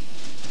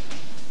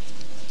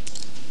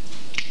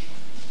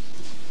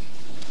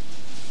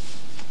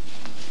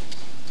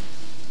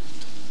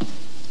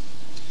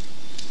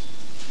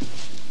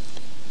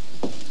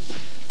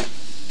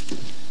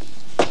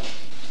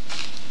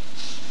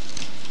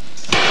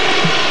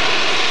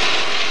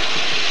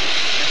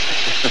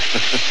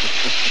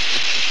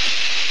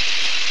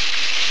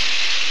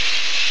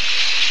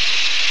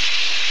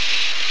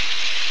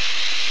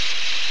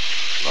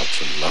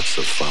 Lots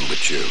of fun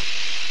with you.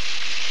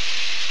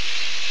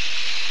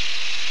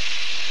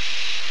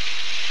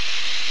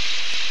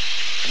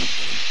 I'm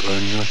gonna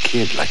burn your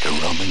kid like a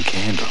Roman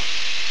candle.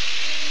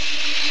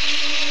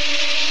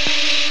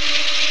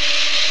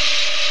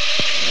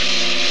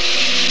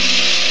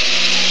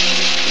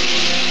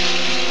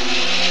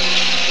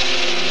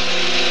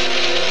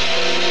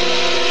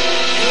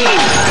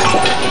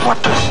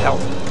 What the hell?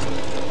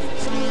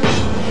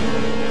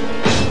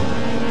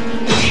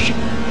 Shit,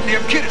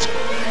 damn kid is...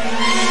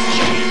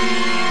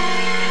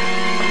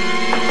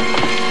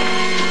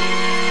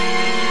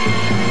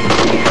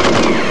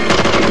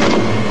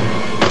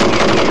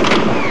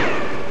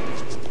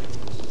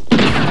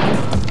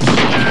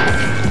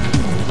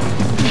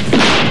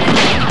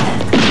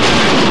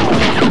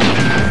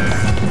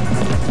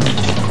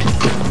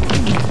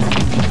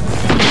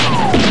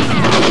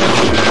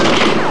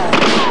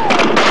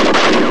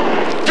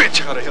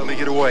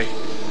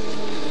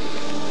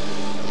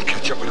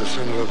 catch up with the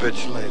son of a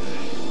bitch later.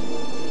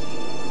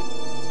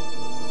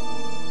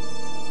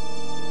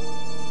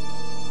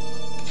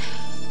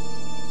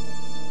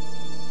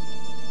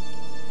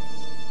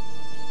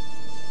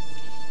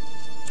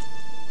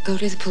 Go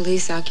to the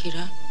police,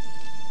 Akira.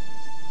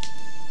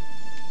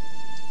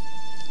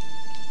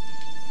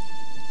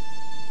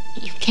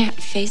 You can't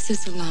face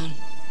this alone.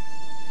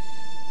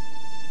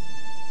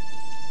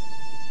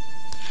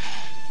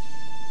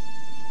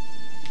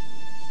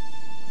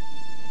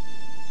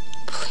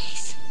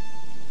 Please.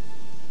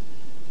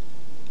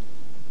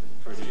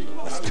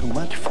 That's too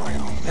much for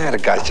you. Yeah, the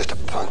guy's just a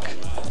punk.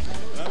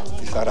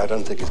 Besides, I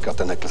don't think he's got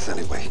the necklace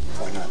anyway.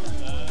 Why not?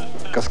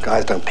 Because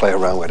guys don't play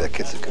around where their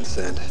kids are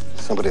concerned.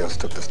 Somebody else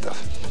took the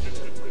stuff.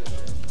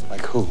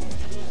 Like who?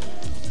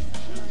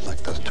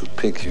 Like those 2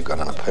 pigs you got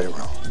on a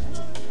payroll.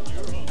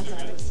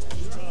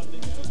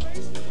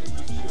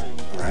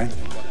 All right.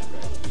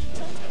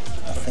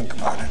 Now think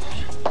about it.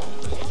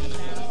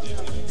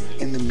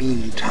 In the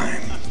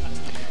meantime,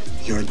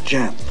 your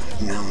Jap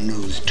now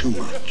knows too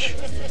much.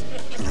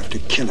 You'll have to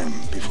kill him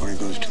before he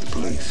goes to the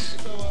police.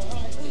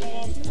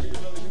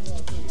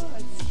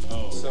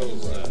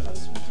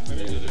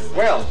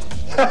 Well.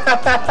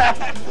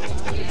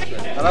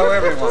 Hello,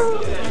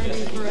 everyone.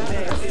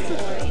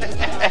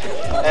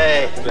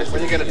 Hey,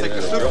 when are you gonna take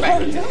the suit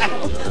back?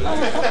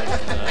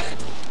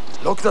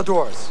 Lock the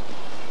doors.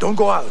 Don't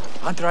go out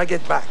until I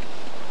get back.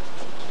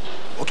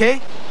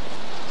 Okay?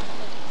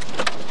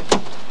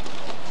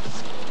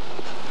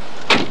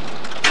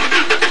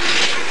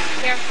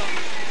 Careful.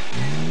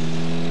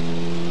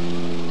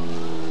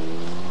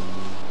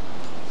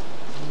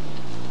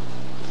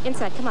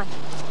 Inside, come on.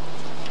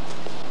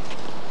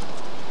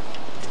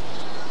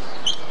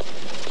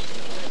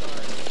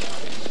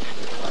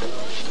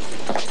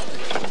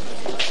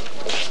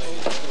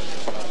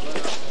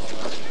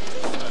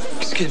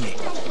 Excuse me.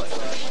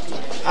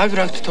 I would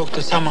like to talk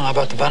to someone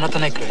about the Banata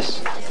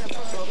necklace.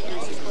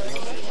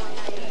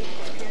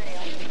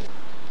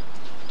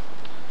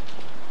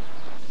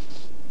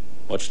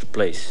 Watch the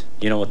place.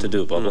 You know what to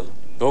do, Bubba.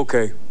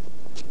 Okay.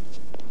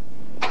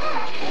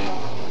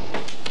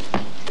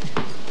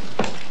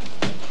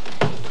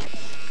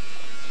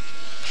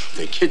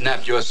 They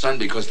kidnapped your son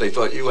because they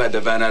thought you had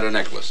the Banata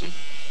necklace, huh?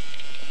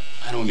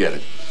 I don't get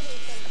it.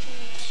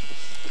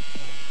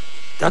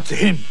 That's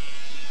him.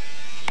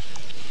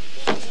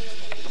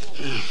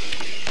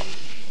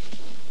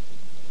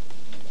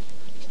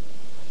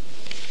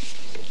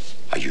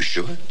 Are you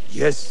sure?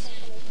 Yes.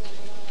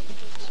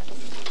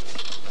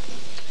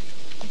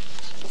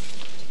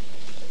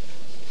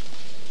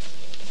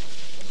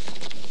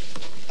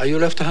 Are you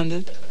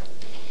left-handed?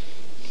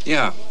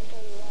 Yeah.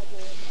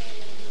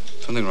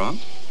 Something wrong?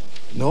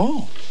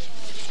 No.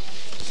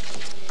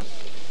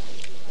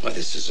 Well,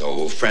 this is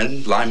old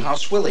friend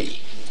Limehouse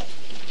Willie.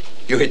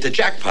 You hit the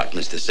jackpot,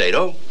 Mr.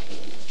 Sato.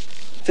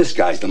 This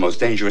guy's the most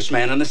dangerous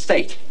man in the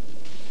state.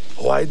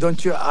 Why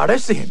don't you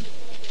arrest him?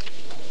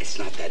 It's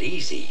not that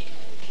easy.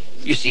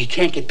 You see, you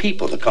can't get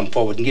people to come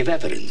forward and give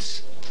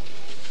evidence.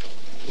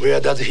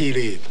 Where does he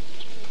live?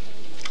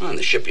 On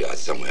the shipyard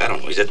somewhere. I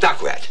don't know. He's a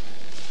dock rat.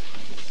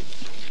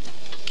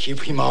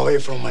 Keep him away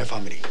from my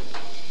family.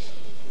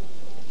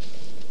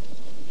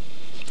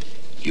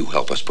 You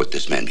help us put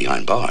this man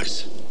behind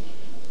bars.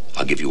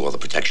 I'll give you all the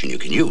protection you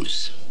can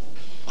use.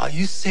 Are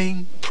you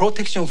saying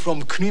protection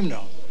from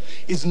criminal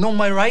is not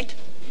my right?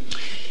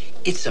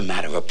 It's a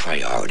matter of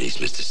priorities,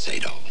 Mr.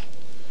 Sato.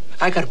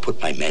 I gotta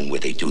put my men where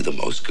they do the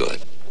most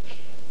good.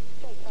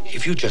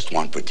 If you just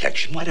want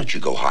protection, why don't you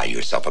go hire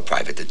yourself a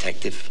private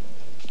detective?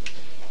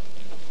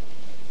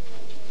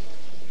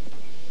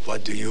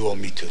 What do you want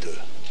me to do?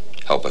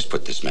 Help us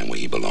put this man where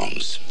he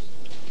belongs.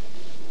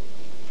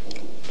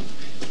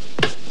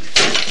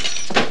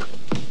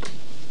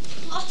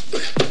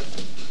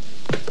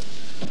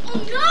 Oh,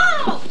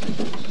 no!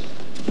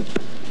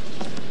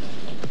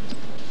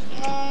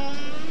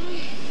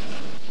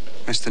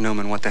 Mr.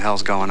 Newman, what the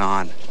hell's going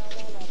on?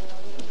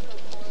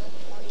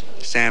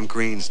 Sam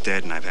Green's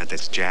dead, and I've had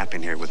this Jap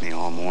in here with me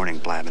all morning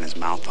blabbing his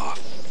mouth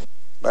off.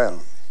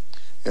 Well,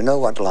 you know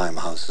what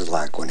Limehouse is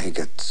like when he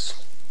gets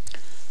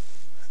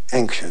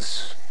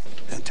anxious.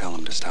 Then tell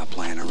him to stop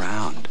playing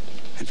around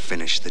and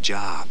finish the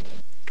job.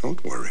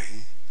 Don't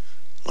worry.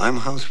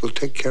 Limehouse will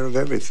take care of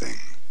everything.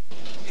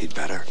 He'd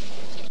better.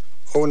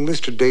 Oh, and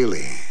Mr.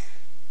 Daly,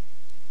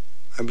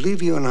 I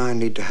believe you and I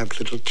need to have a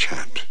little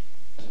chat.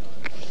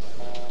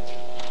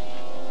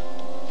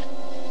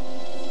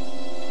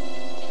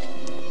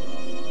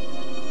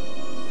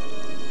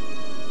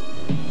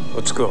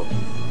 Let's go.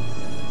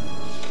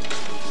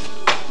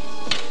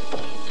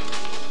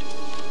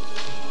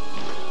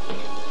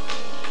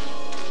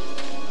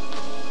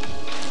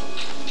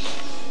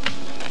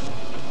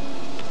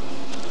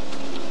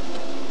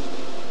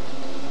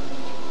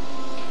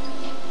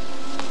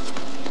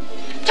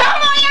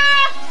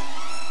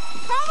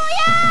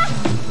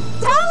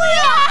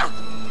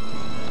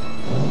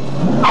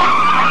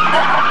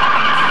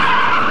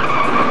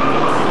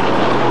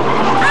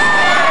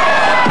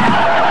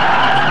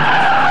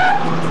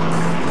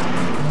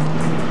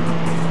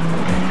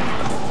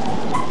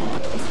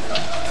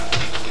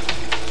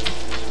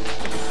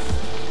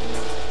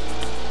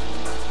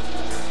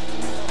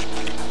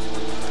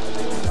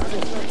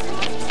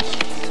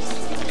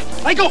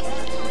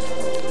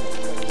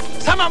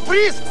 Someone,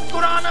 please! Go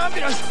down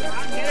ambulance!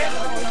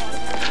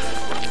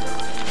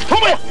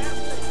 Come here!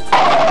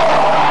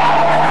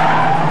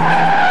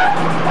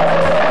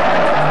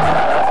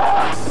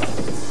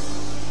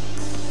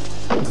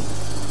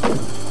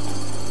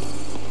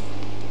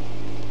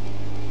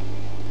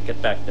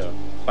 Get back there.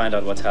 Find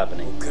out what's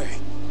happening. Okay.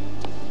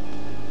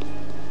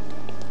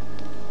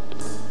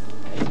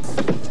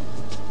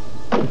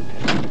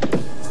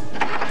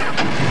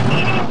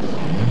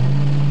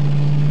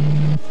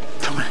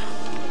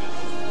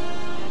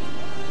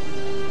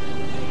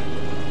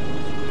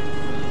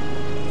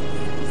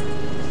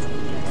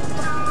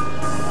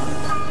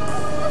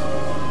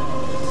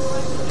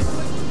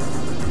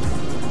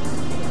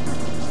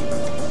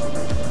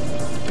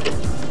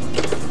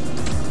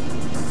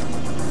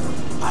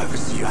 I will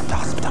see you at the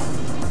hospital.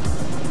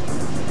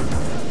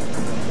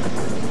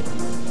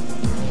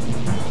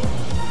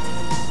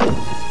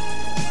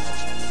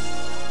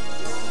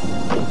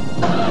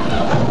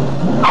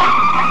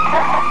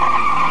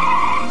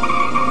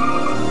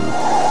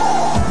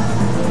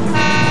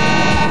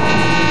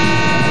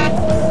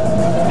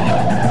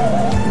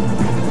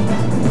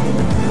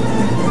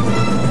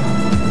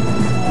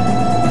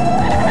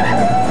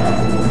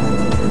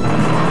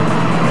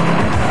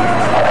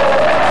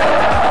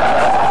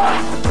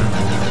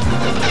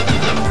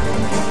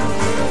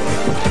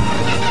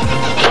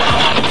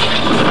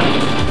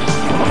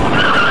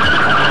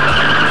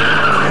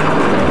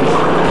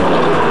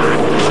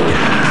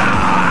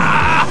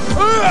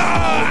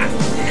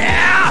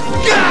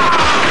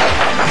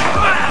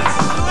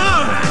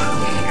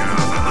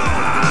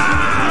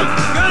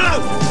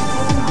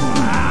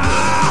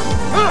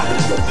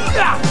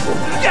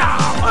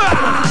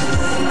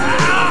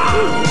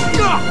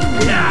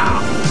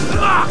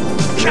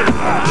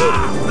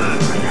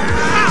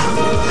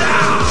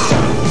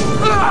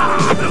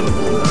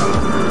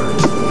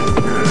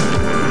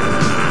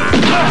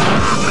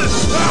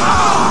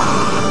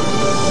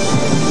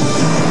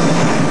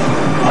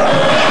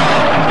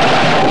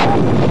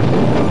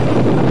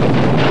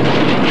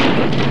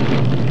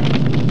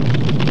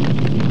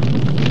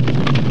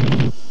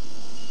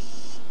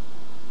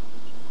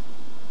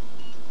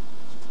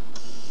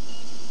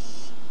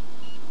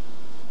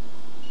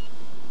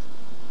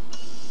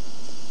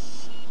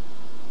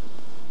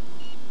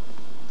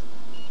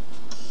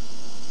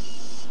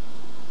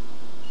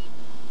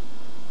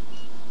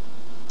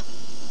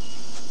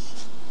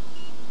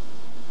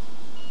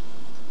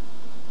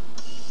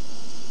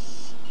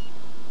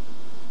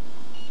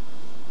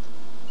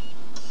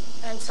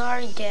 I'm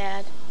sorry,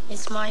 Dad.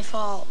 It's my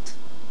fault.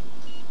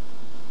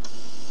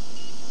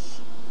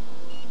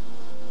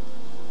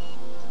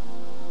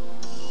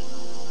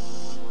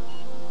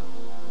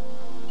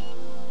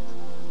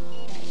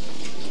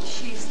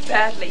 She's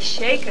badly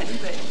shaken,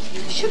 but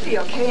should be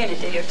okay in a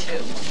day or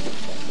two.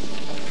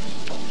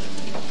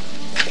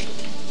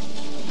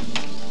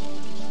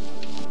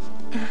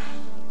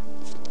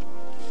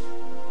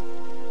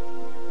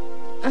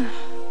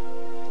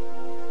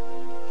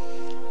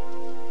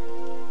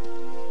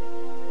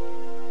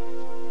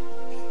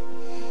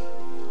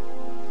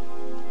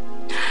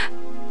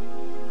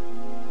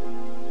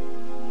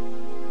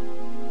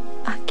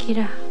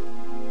 Akira.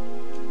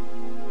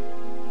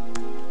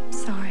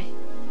 Sorry.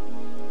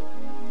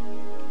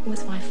 It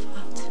was my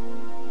fault.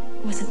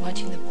 I wasn't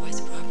watching the boys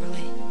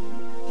properly.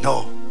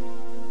 No.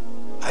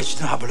 I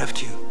shouldn't have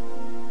left you.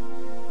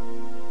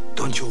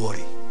 Don't you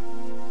worry.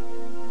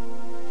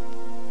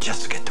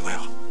 Just get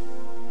well.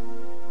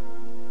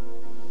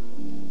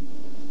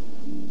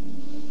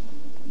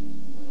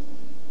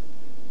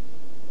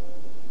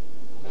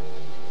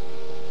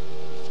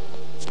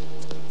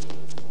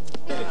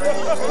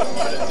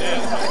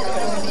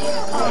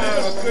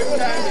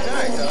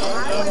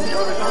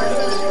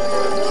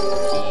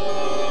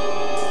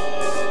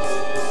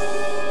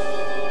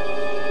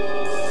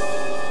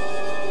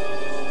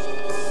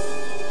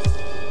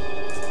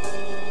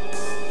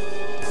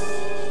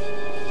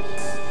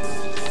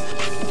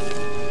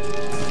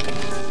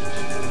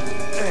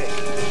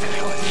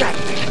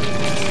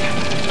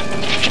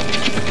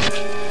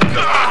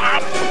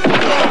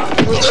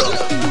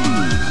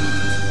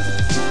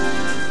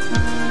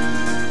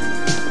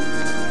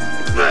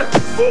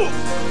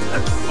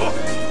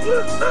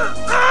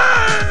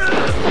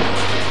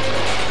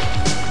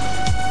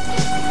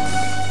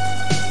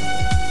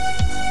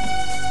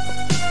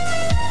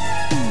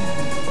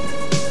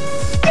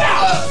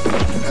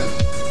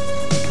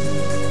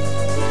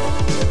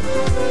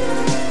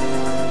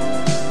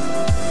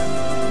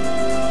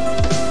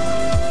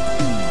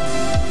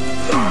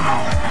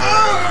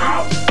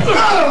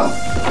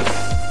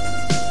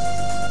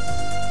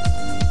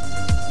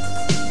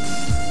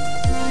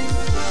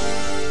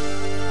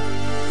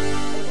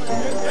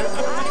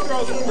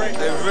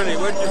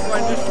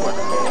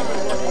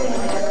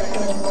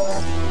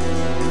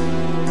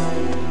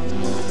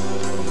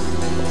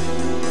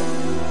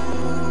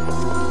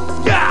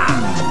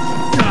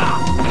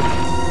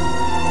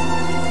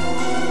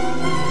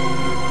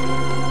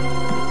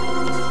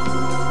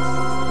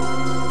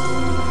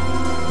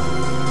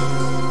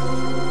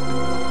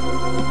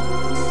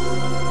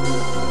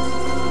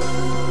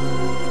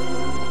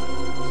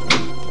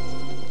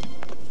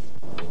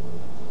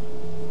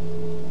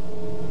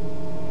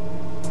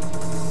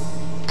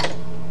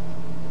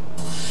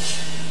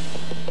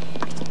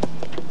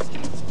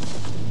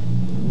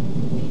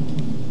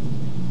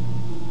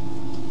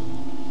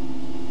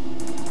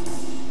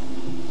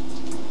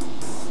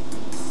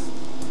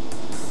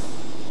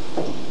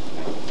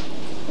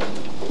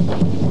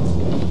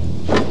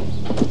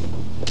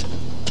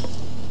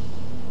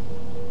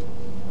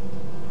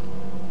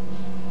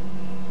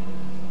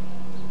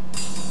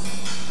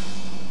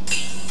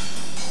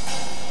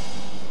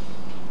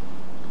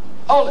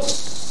 Hold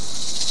it.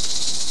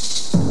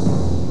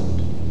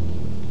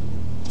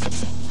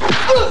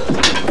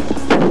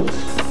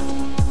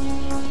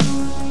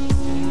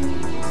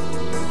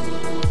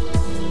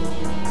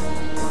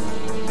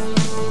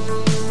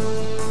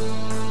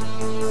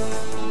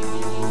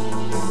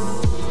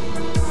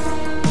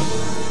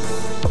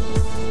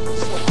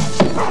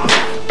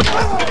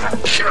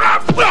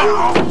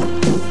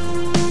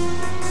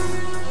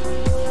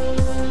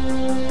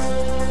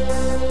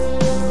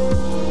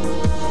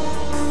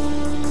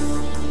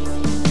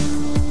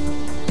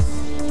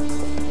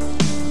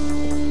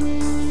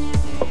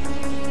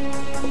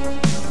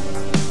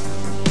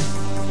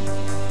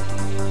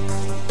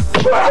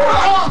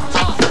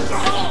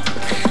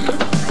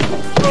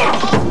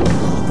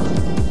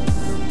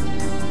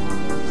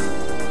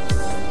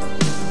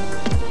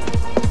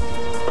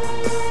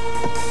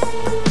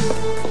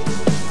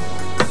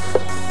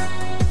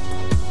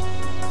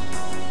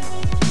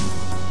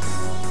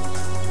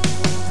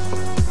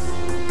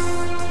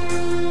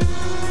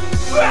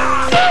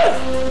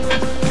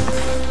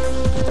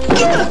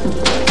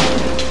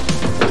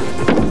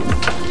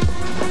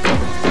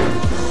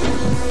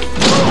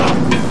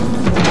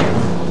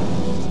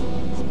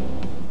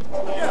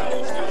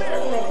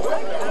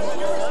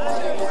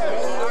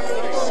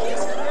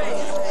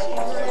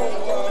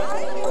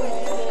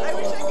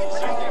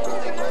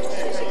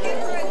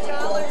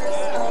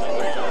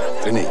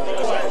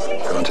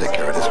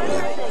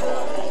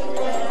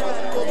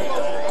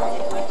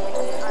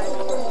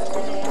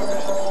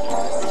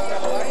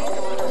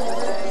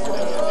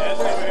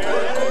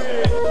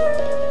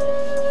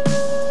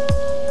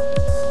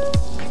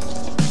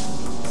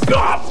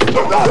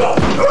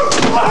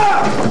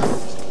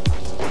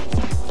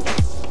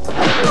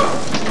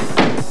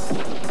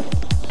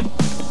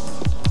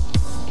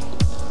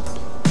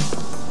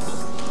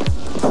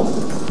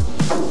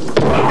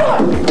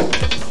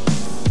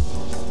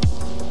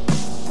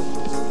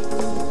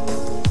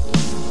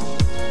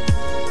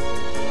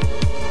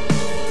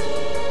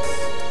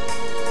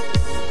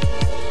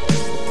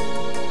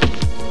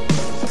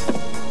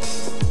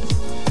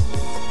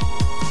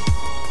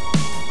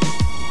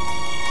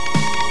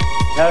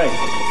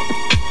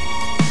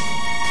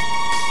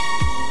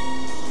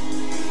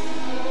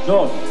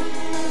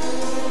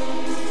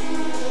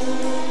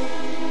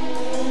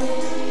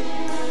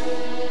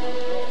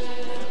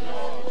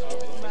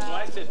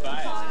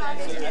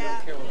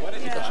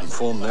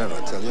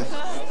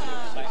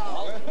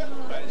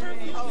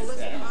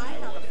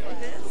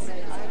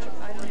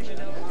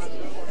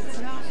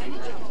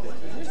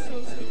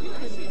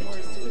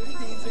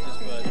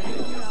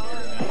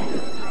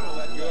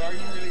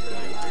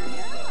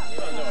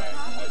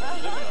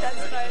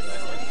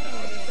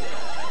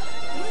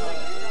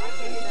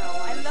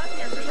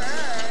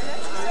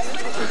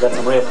 Got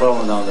some real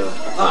problem down there.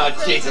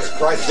 Oh, Jesus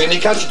Christ, Vinny,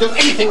 can't you do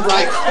anything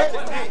right?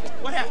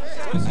 What happened?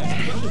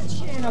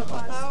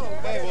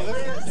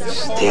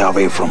 Stay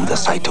away from the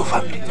Saito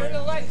family.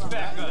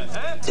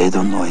 They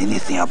don't know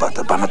anything about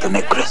the Banata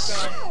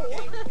necklace.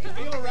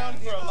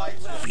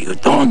 If you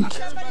don't,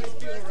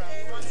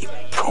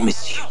 I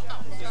promise you,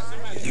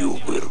 you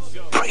will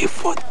pray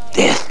for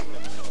death.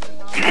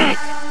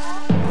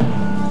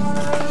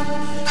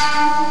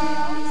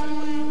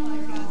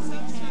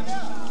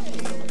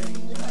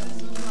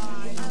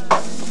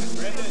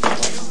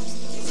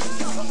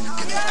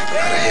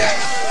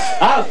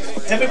 Out!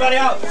 Everybody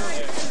out!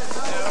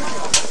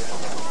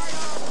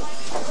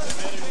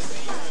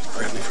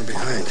 Grab me from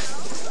behind.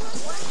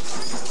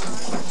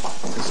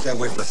 Stay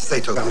away from the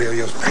Saito family or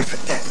you'll pay for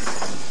death.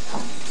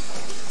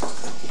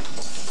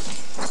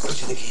 What do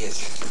you think he is?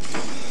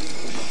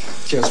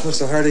 Just must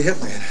have hardly hit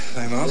me.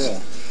 I'm out. Yeah.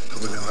 I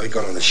wonder how he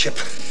got on the ship.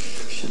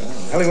 Shit, I don't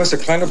know. Hell, he must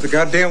have climbed up the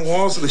goddamn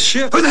walls of the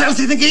ship. Who the hell does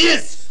he think he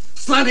is?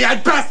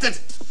 Slanty-eyed bastard!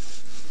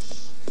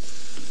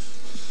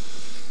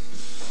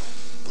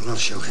 Well, I'll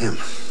show him.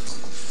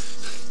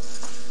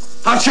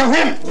 I'll show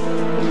him!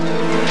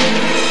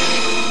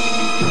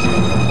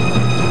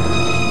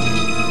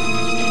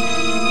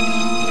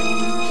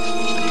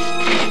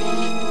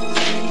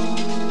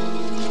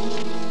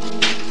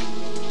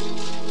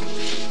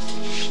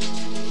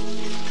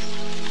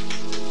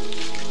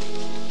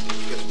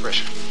 Get the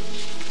pressure.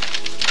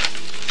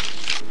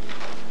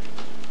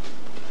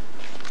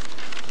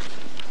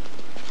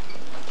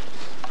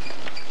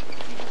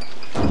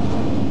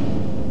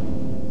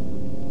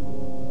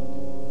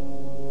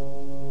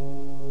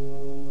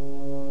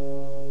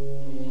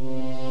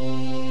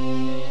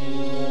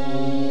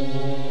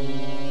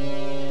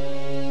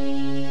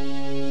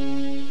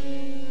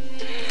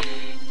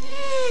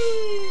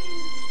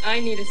 I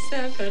need a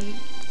 7.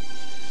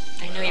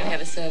 I know you have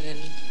a 7.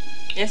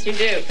 Yes, you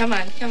do. Come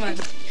on, come on.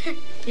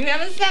 You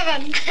have a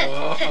 7.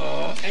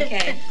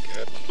 Okay.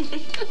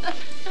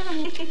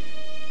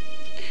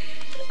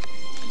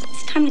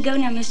 It's time to go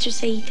now, Mr.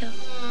 Saito.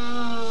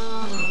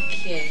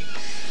 Okay.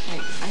 All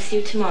right. I'll see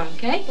you tomorrow,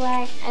 okay?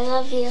 Bye. I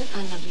love you.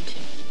 I love you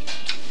too.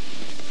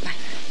 Bye.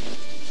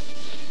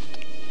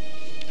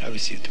 I will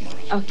see you tomorrow.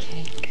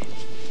 Okay.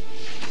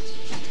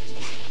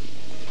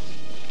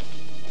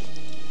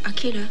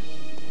 Akira.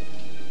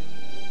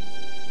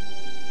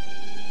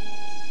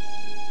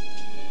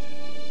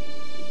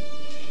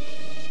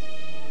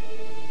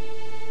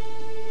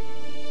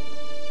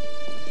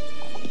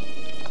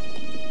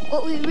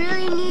 What we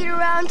really need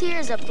around here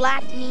is a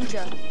black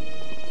ninja.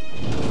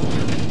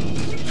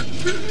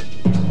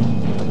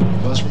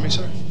 Buzz for me,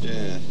 sir?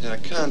 Yeah, I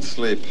can't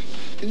sleep.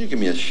 Can you give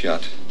me a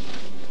shot?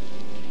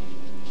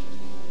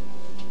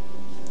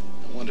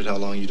 I wondered how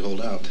long you'd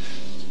hold out.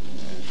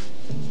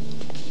 Yeah.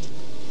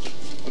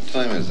 What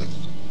time is it?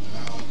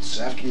 Oh, it's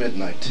after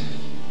midnight.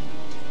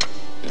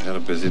 You had a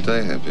busy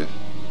day, have you?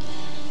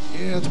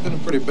 Yeah, it's been a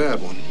pretty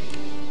bad one.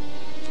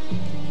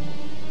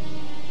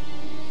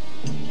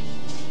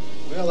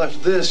 Well, after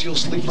this, you'll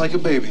sleep like a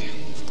baby.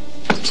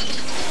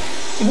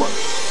 What?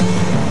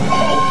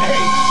 Oh,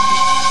 hey!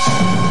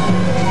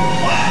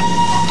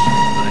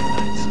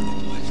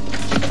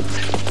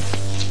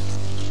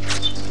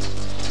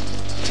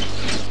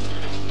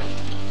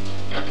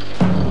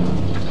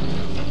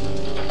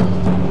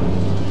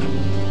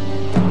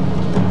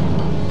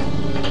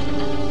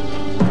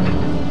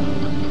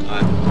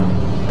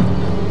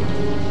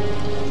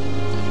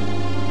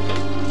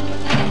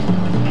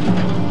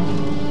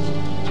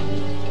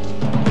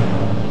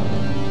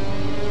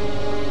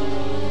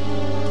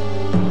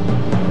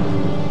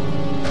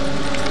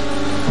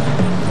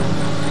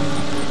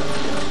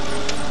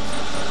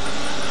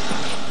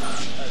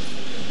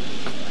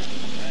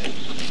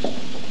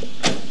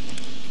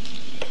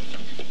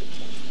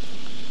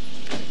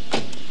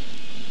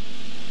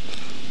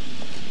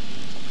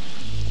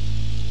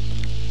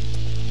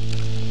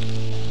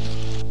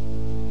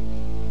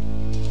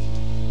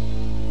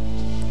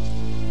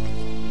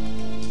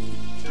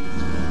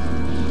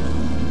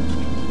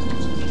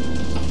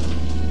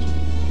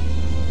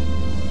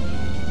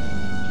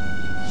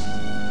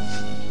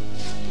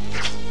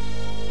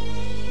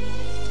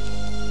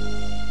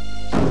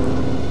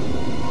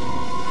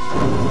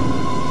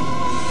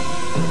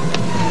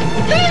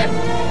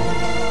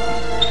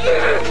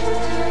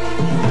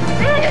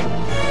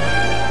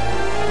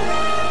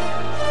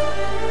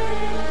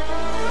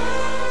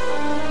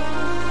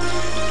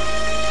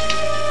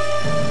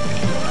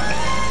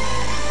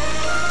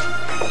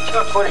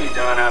 What are you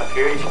doing up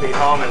here? You should be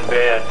home in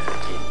bed.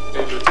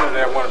 Maybe Lieutenant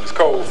had one of his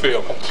cold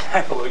feelings.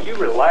 Will you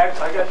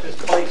relax? I got this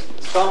place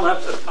sewn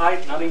up so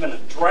tight, not even a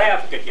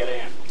draft could get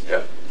in.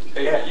 Yeah.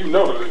 Hey, yeah. You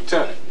know the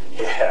lieutenant.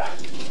 Yeah.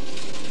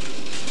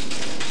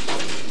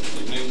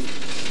 Evening.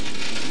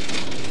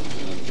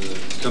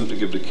 I've come to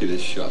give the kid a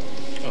shot.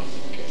 Oh,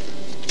 okay.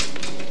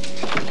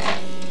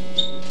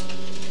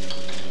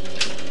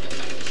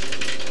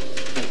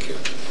 Thank you.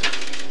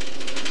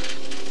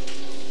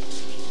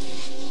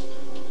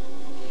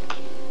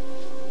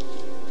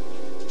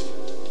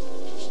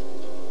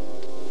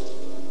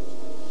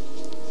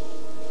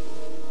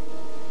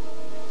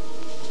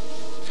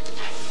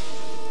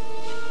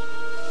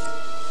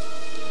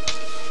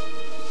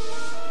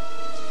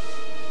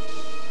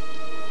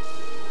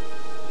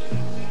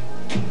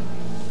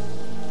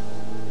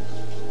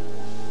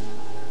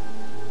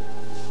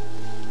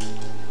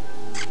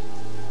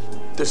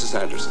 This is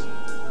Anderson.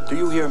 Do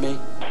you hear me?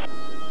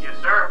 Yes,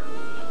 sir.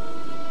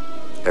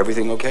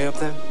 Everything okay up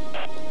there?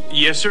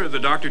 Yes, sir. The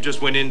doctor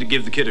just went in to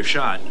give the kid a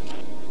shot.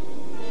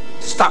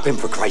 Stop him,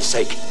 for Christ's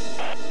sake.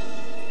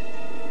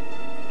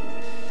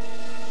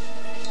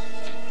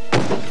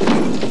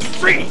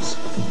 Freeze!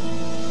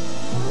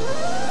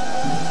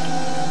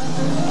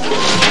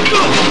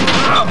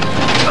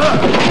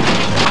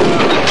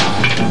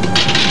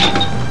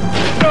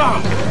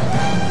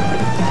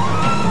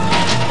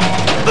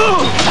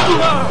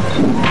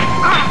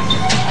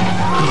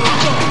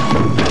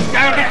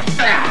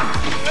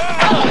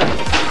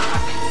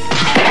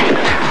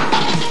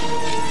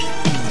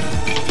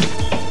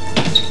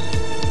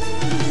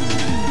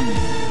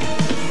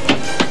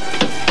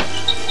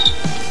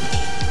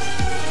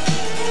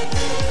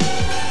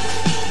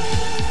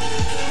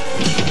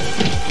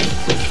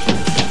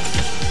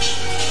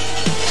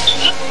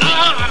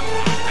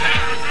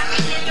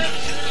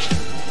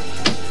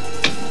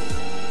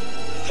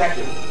 Check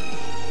him.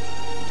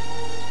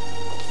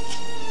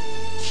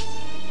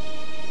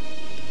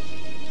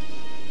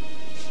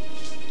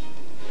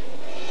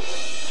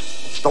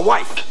 The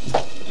wife.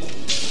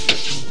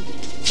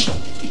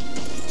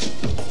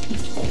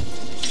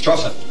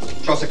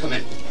 Chaucer, come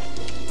in.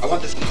 I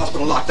want this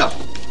hospital locked up.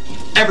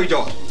 Every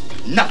door.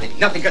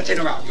 Nothing gets in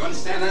or out. You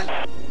understand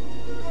that?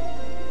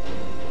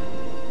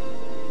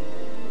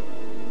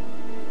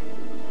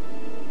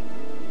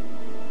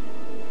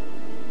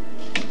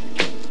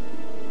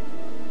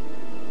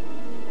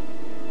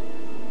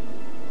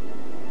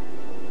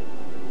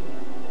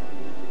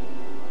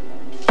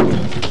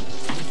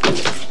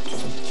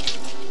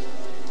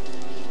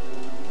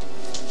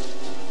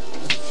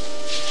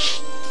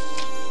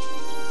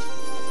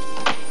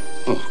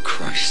 Oh,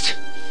 Christ.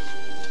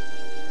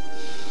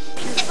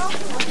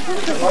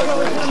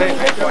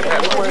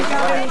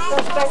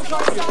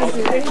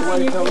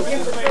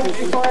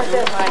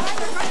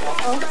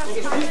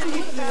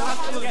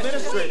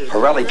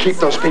 Pirelli, keep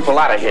those people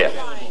out of here.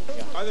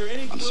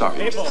 I'm sorry,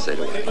 Mr.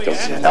 Sato. I don't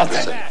see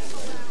Nothing.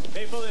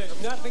 People,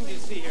 there's nothing to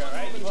see here, all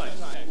right?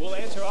 We'll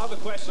answer all the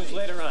questions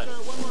later on.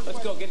 Let's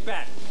go, get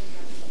back.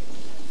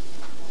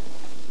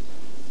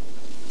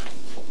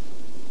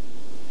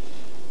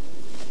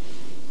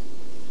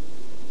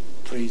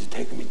 Please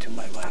take me to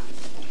my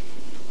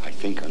wife. I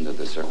think under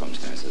the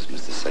circumstances,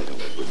 Mr. Sato,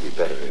 it would be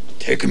better if...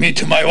 Take me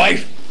to my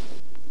wife.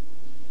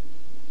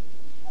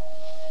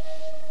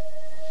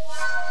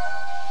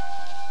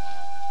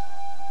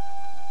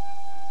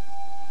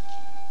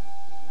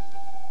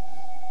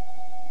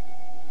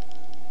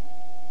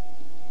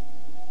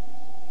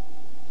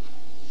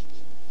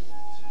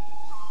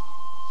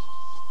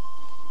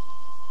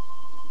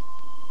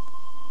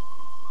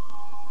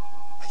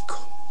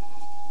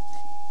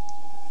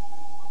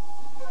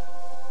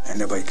 I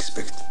never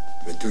expected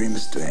the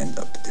dreams to end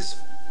up this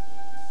way.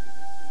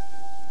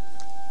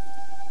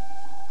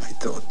 I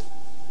thought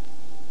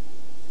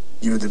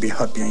you'd be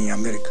happy in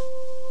America.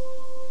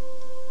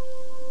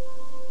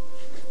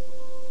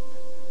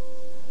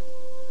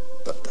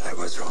 But I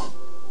was wrong.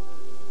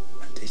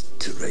 And it's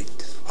too late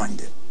to find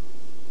it.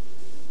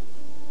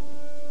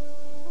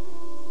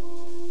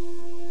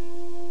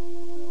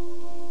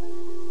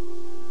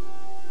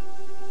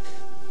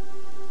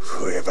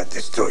 Whoever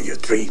destroys your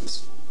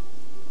dreams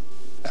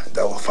and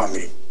our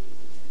family,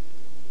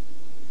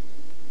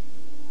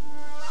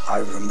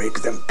 I will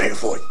make them pay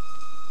for it.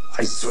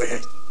 I swear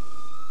it.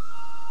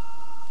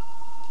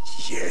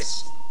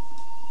 Yes,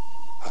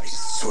 I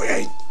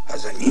swear it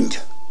as a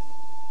ninja.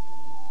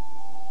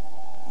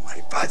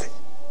 My body,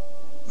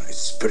 my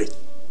spirit,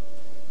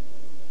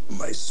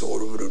 my soul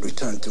will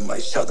return to my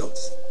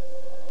shadows.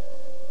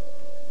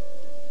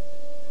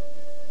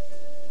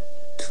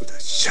 To the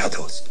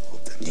shadows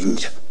of the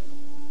ninja.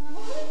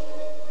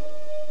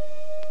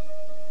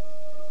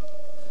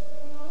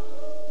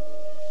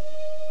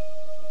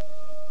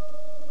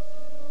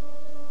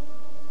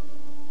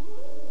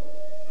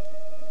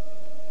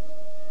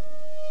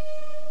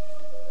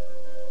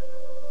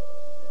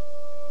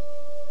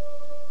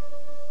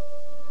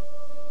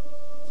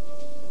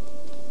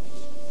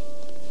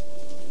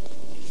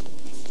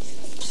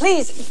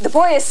 Please, the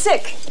boy is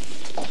sick.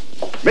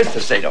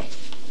 Mr. Sato,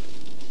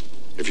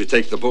 if you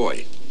take the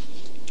boy,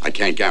 I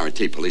can't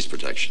guarantee police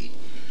protection.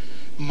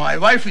 My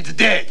wife is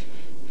dead.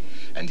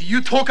 And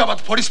you talk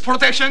about police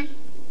protection?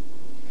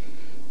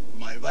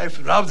 My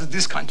wife loves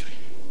this country.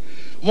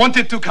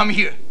 Wanted to come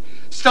here,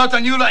 start a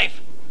new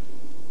life.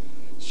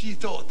 She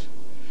thought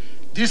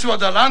this was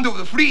the land of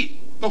the free.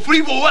 But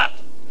free for what?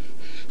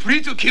 Free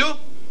to kill?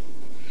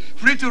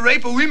 Free to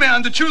rape women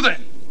and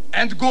children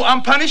and go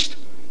unpunished?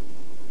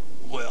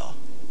 Well,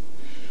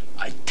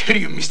 I tell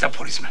you, Mr.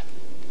 Policeman,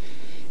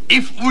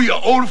 if we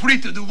are all free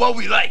to do what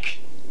we like,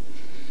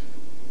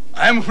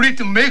 I am free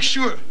to make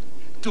sure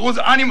those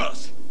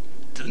animals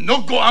do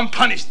not go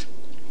unpunished.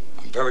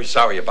 I'm very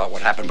sorry about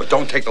what happened, but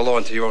don't take the law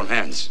into your own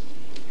hands.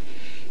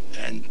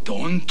 And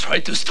don't try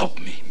to stop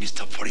me,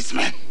 Mr.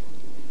 Policeman.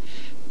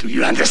 Do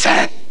you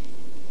understand?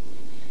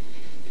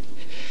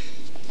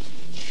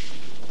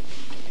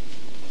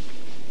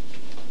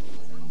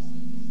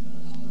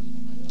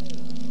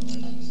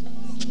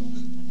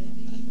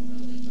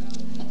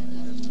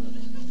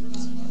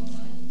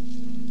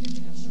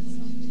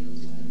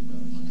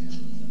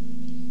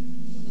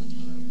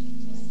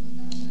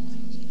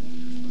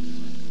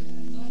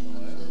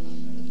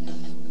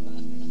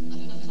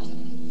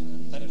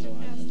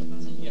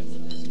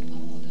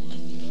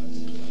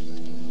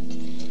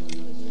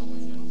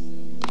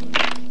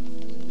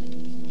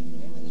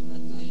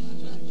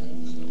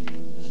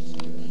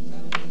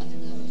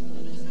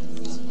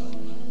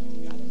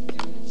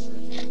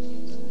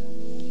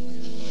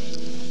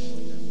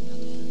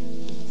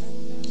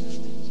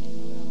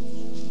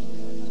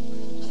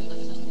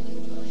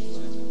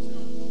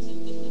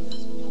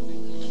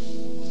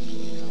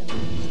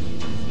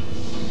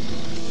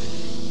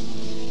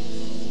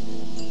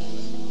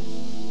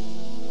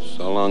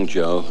 So long,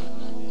 Joe.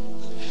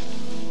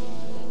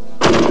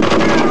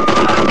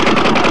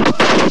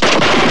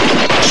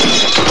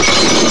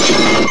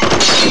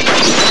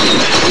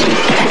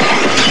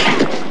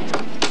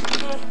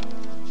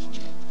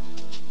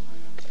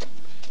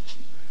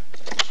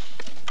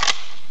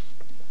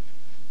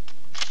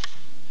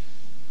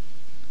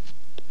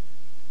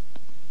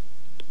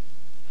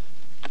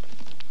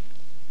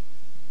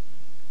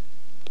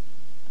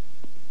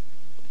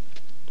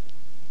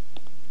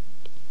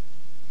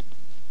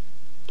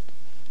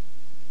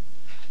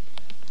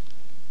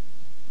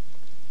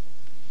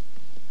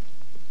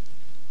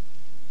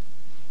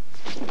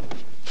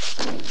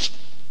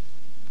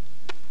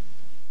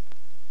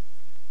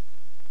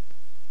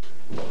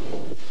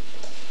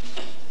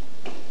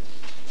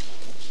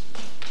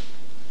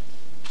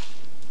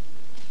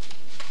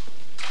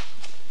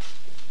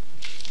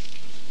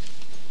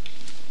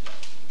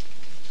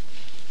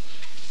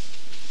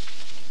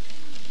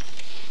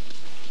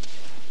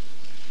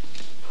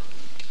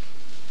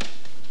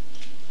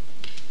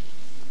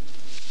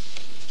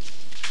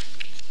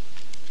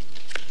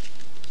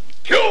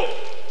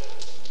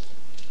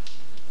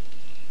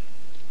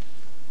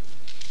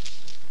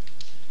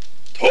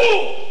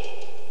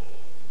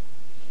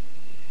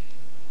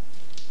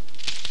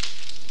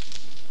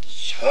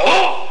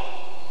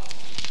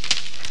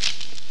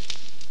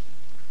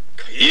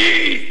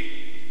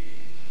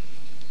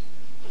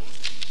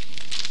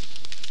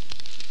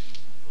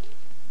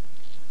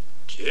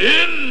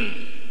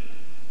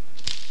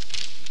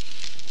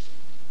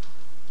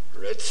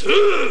 Let's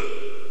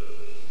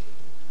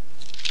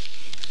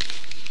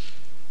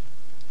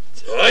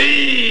Zai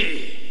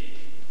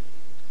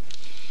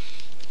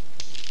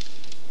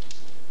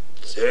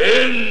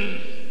Zen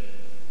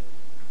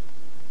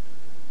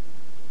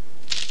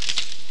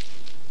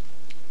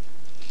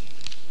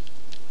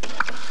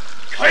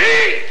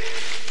Kai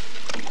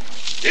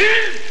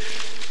In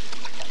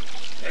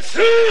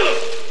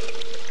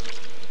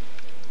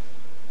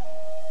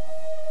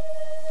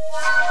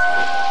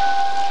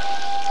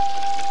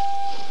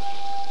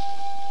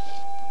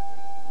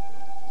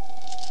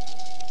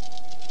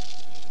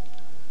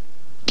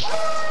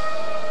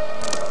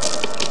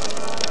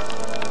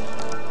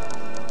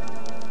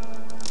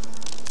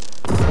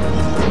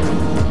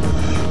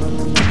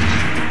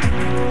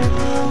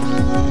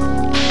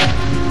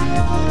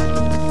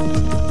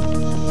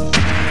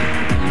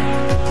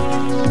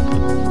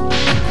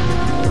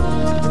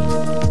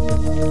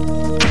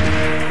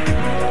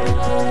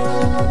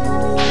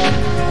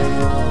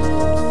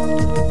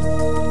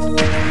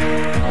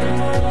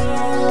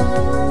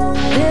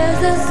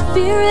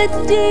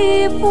Let's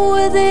deep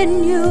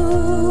within you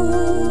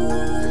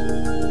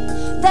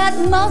that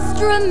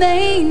must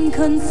remain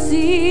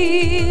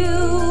concealed,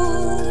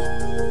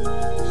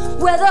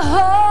 where the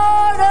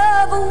heart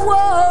of a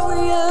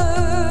warrior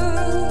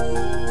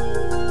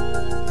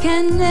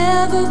can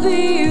never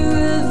be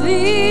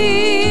revealed.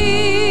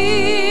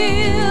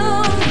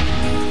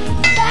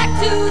 Back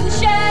to the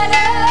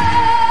shadow,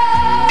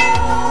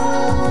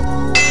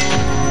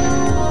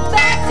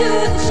 back to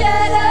the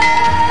shadow.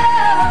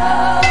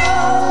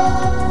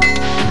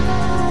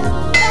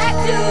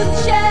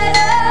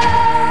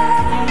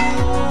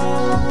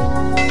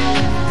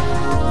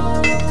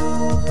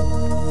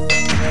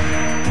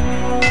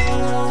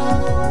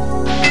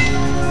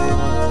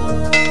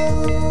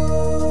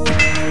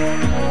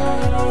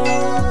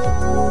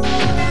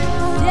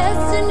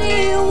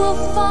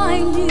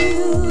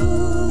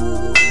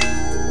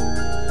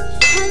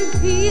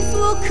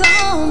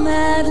 Come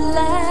at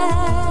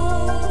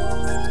last,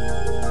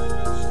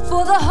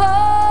 for the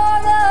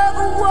heart of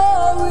a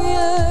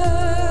warrior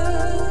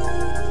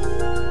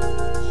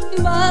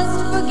must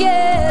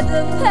forget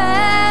the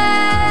past.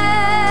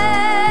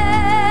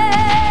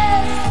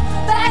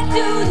 Back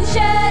to the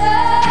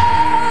shadow,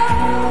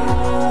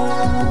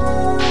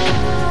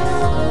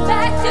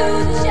 back to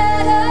the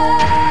shadow,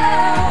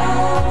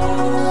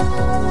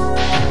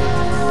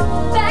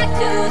 back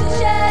to the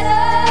shadow.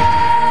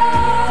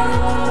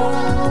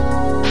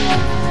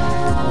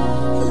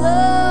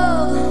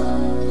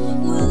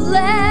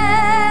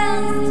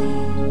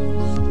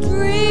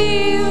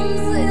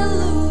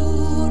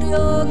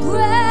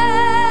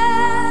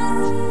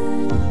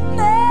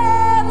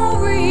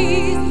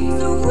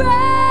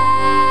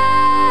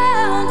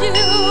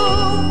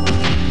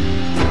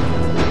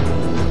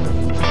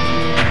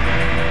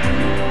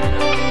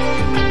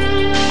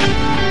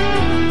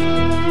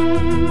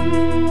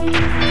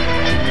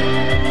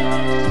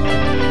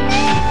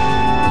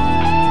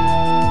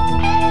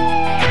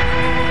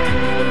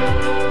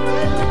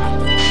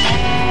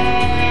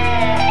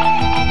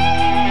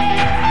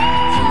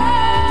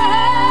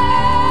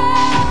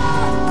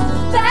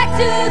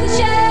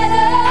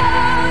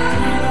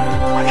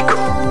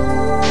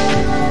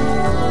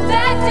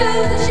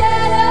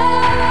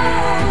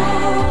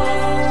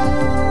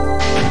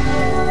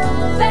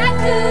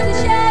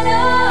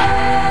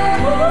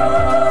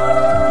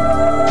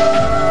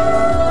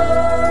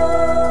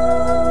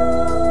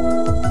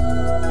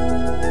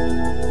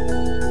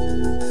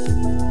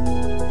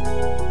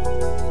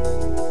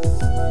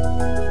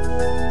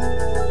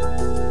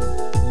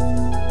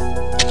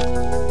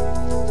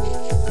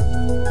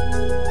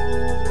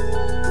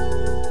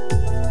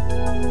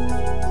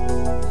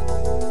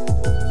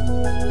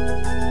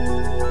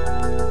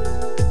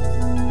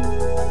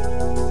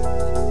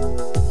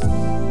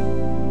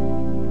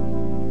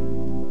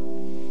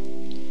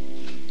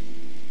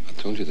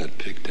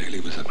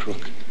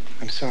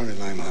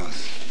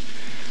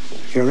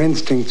 Your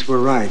instincts were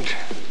right.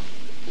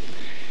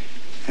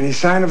 Any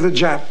sign of the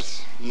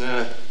Japs?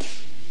 Nah. A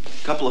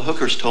couple of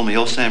hookers told me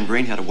old Sam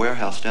Green had a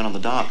warehouse down on the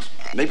docks.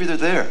 Maybe they're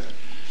there.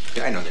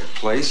 Yeah, I know their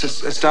place.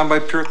 It's down by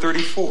Pier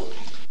 34.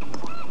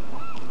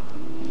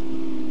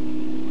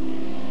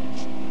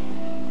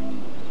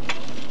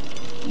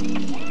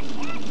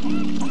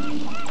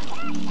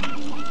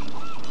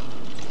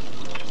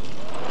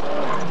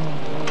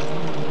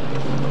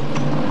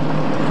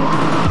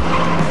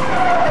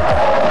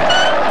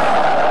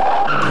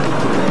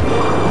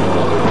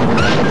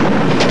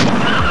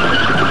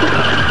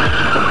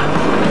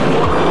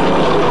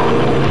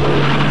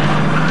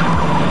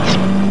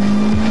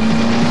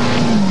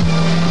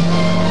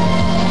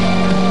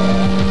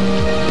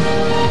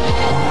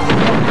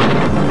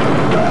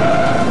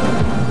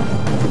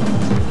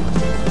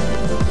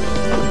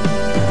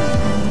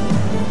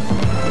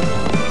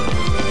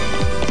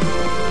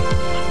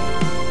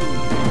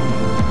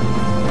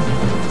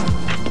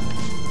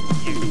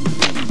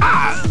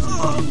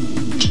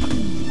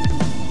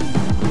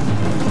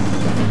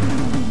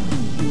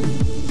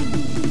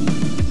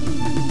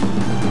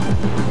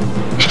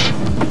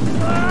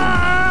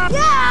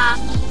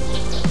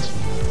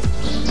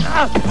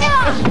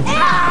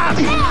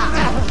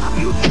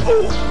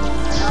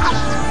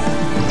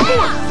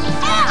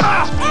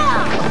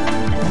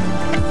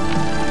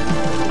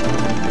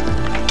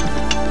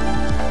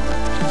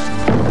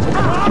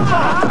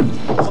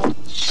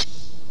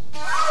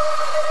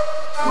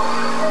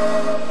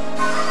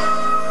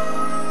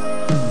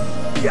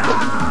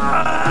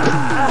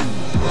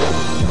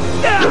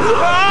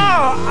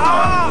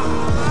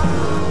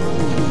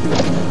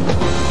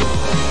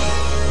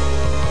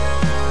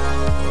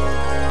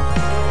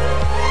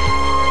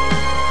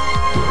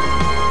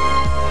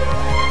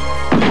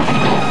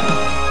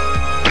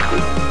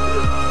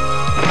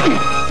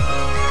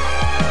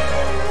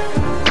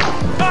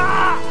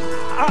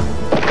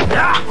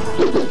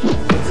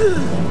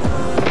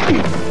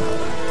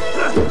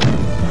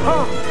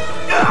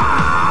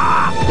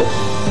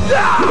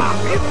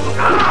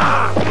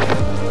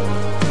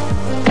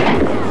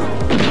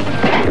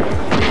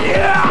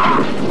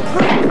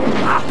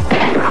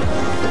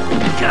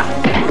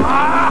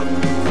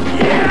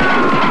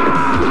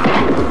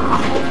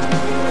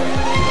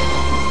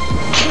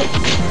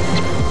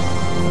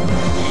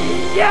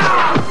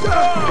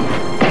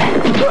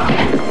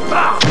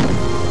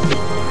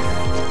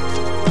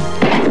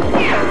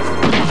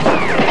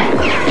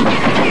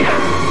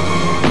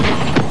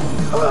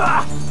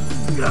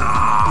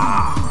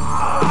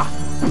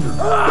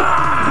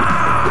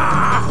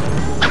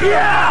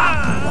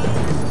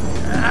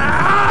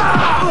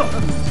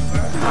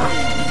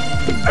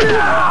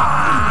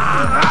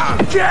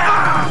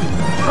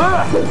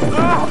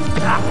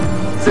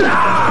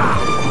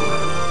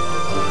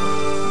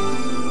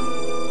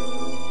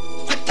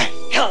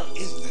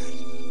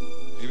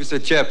 The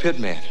chap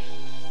hitman.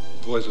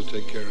 The boys will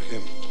take care of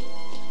him.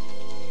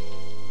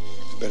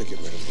 You better get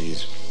rid of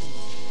these.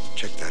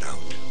 Check that out.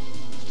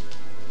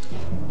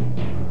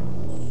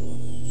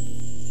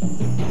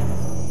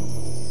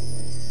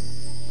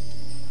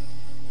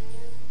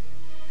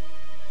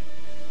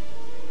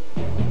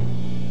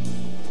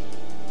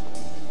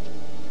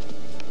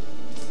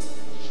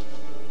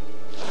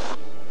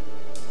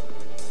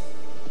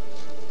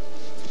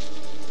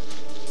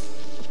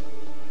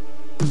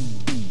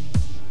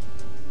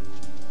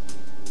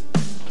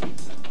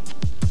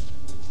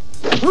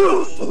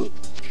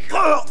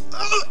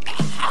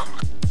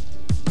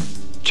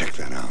 Check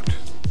that out.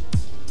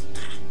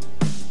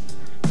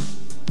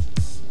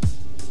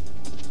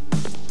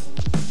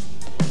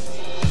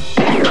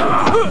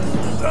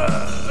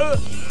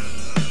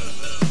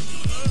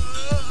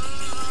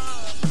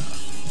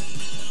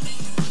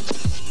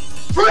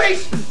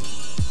 Freeze!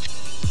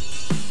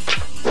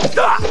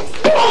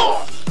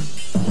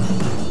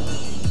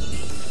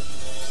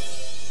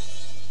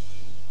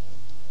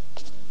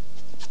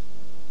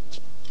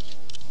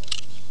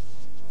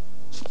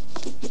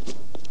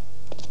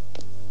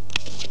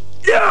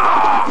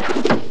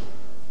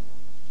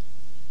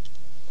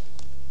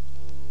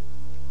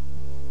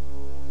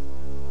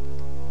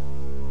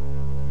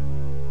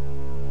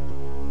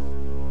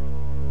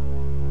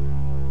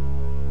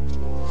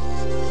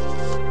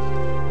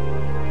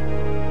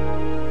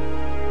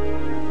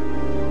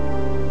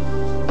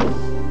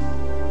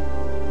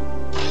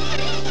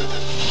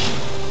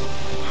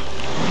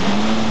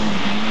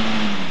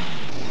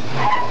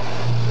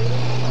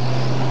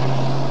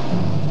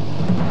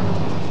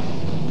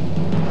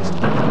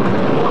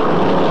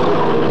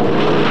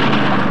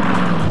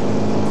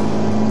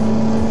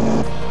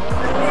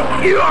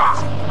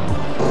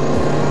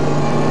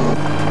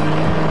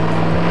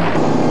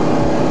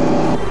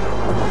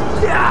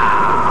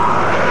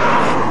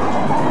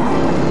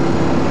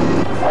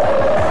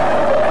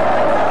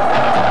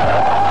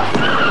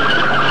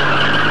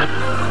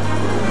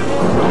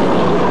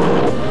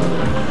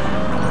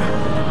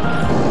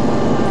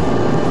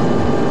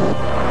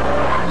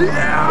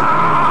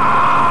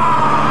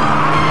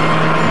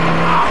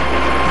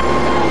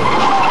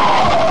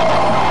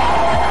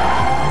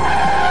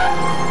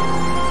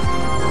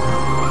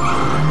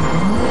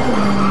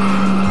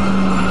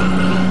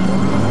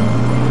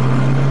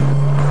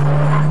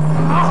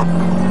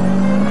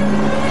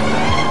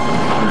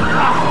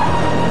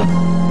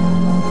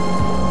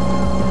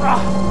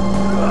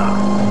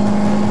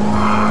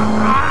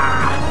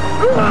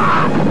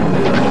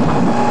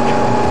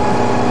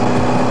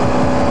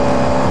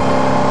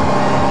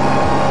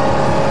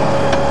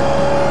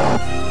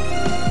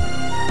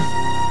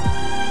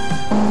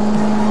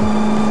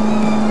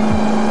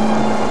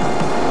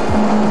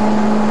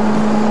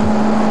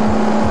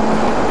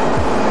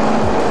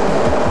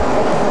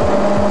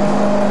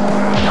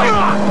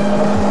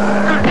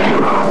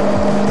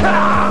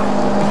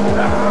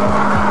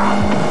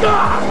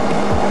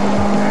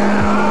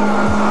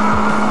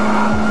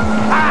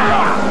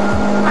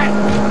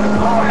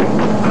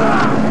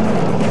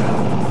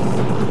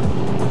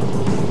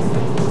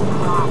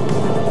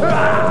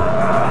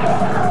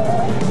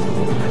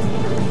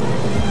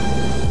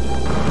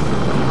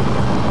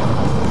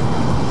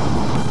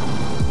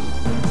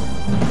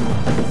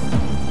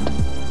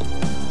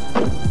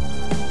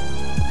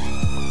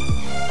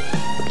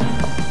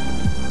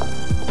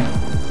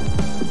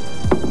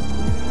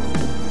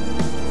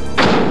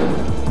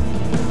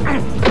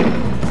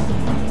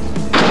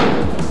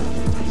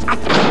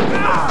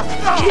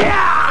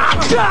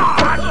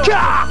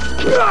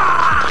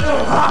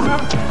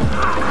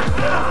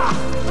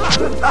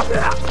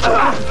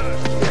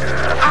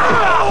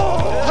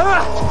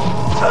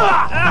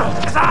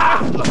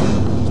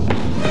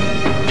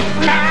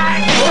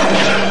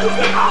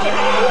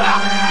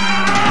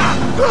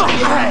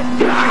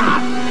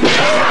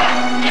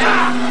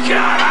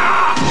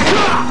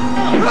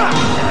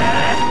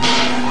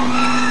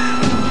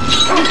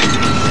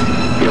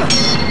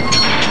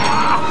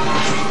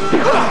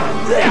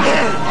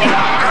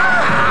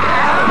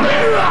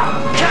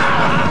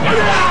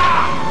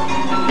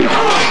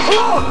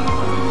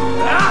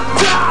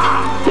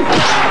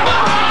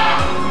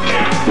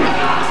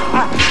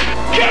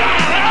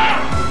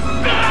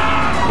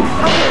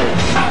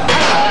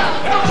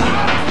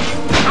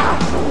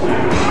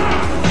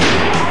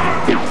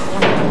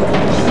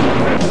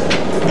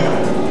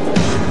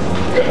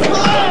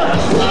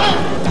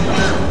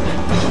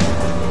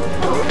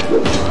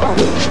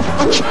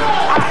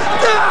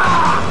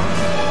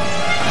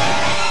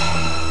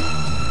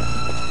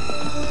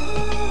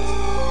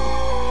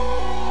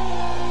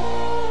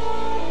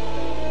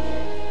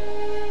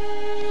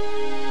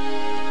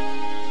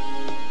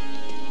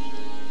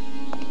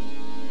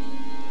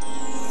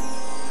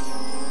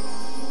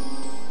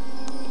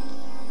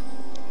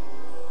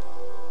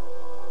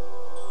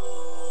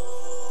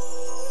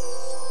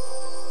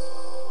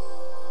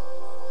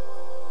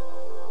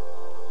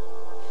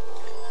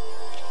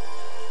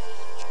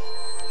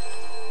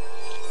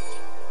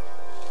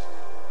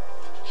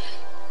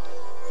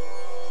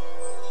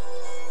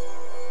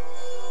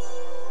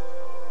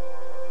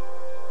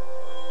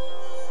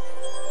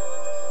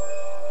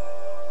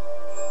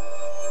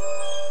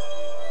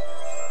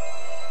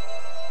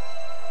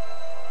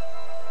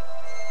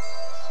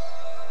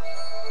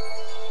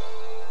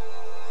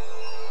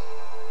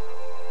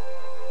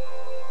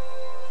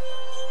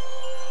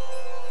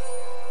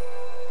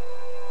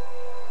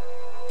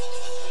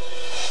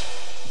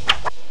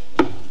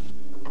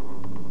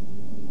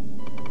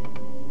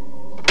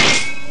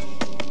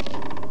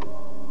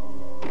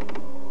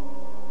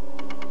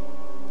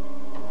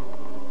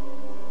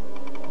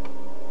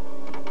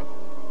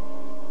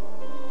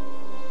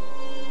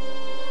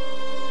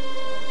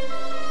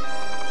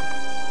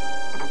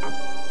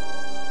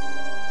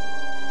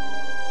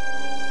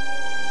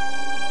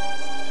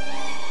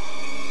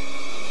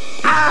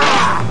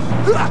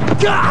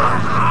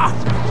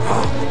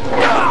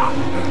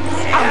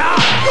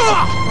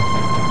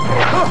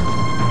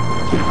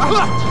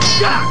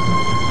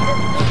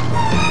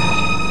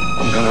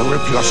 I'm gonna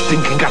rip your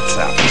stinking guts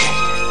out.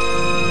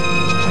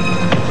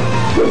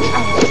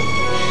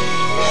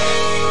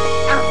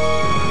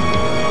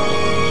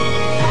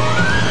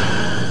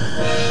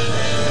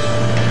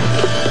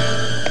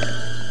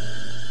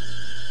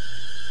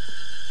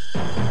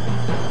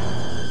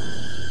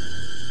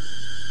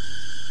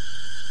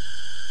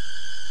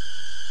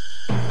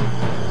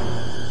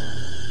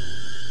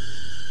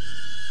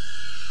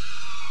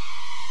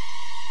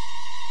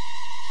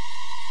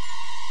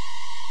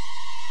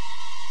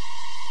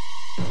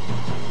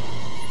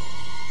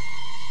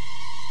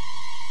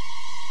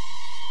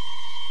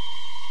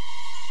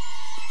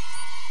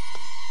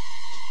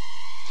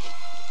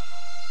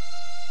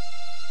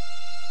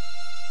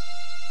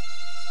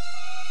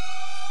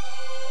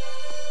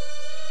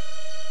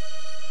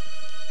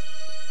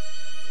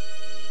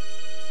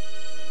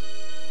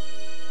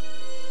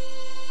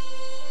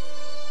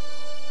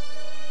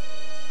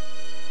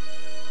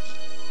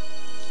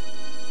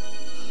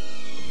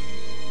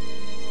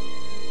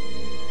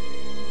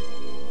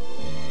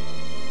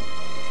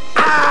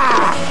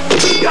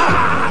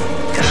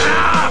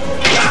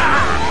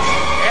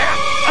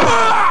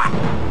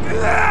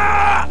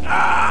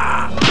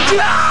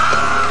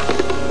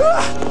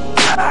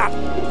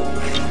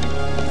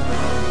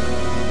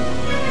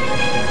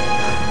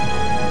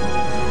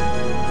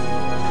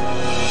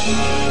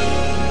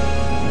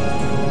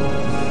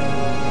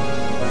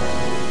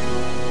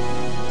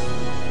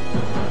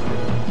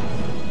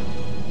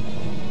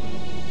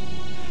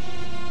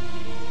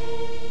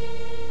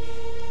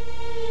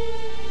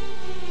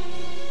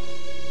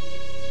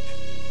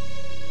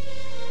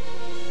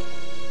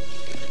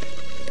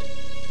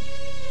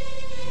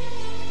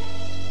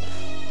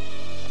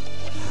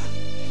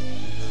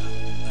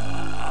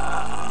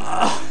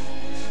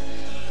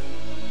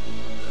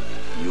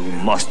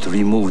 Must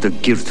remove the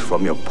guilt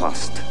from your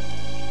past,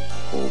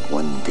 or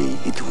one day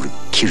it will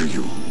kill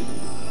you.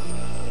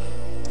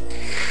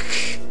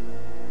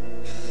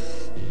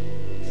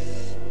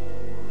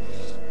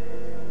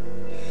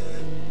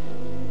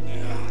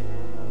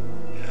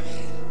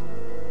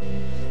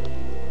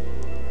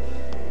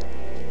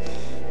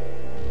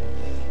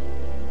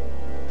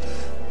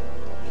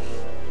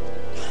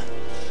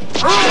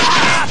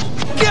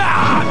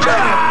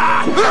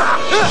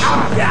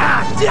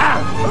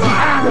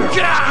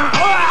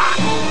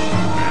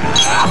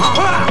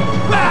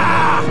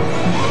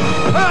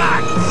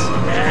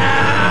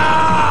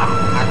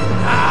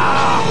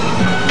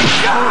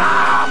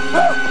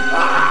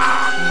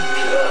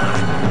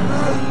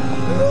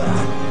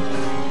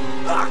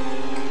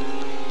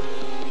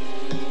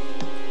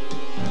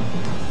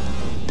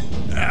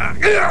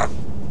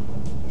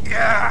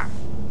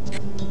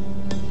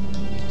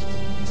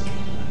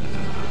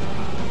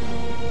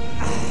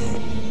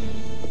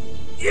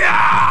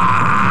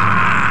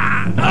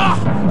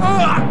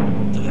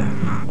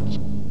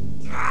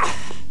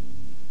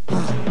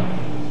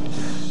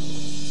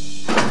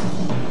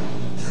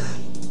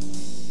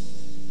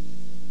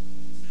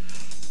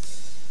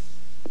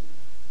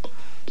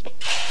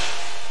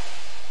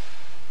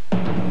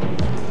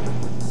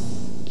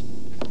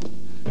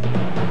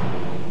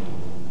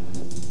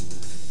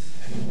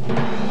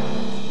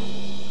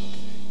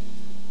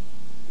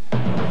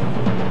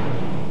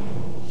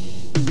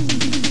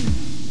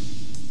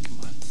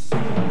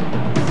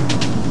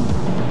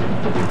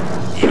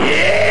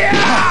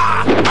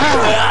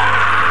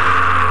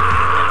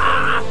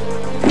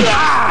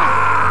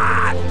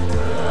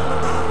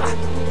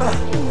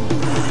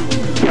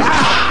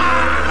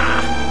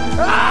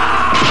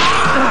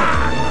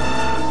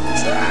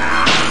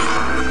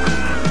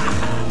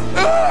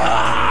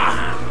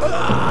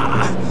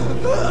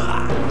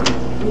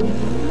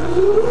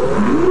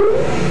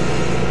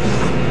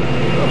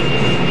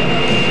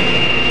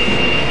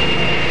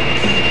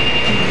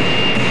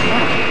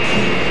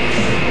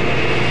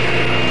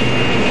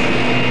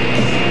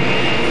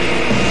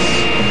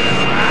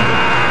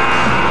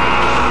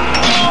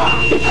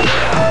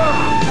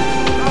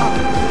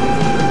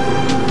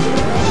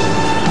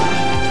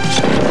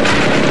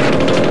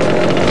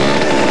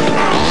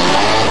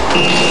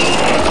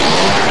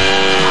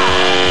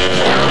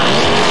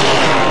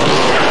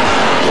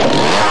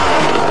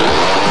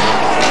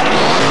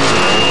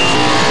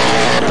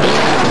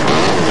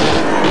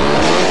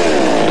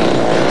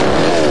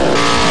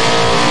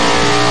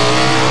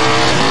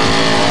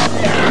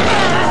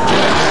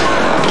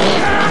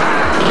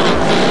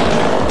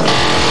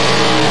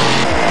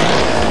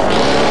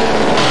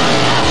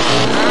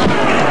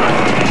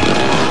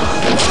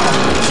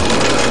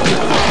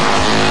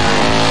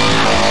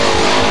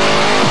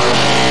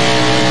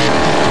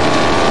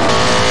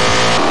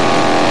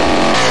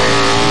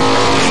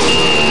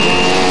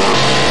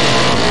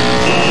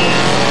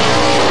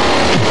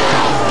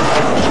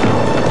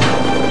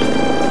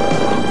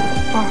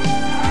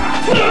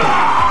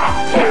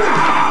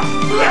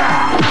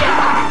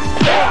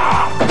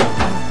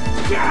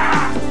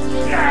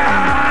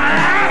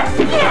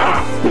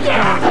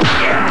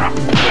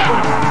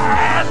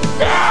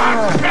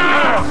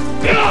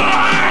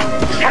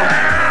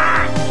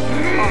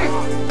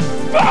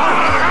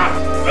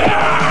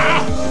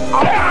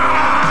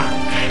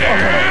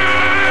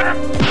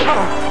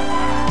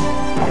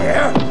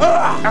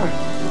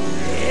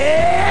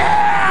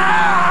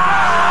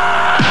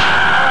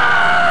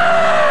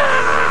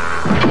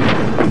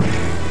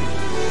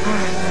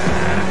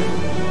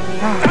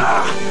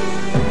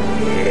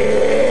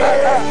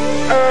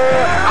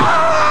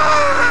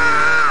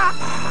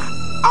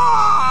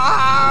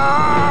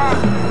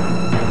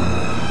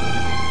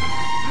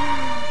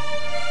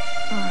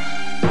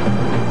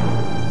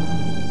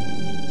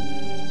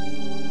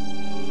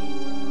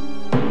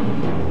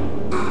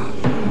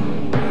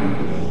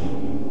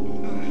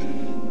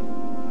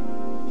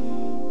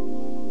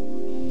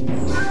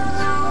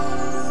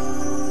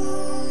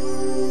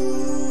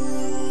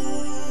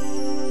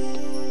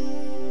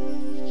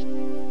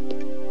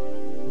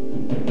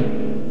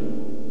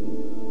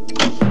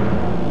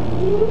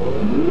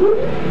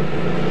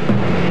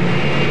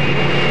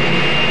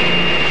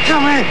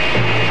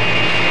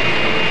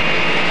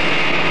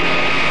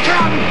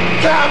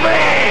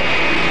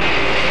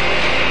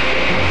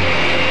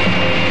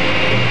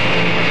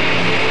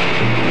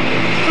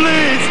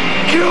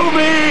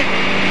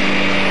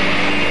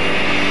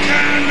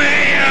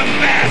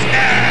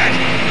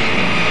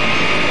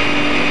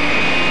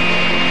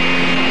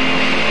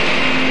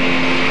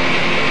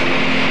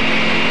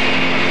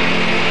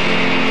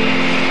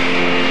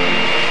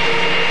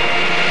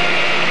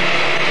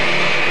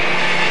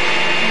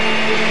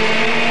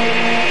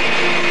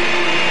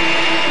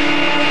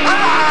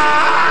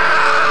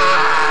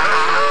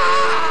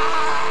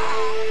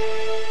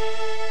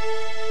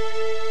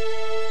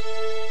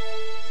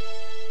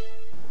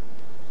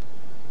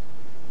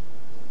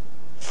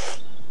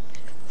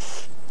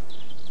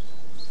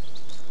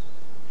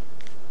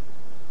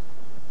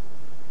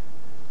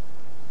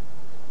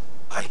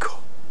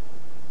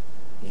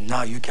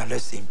 Now you can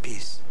rest in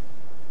peace.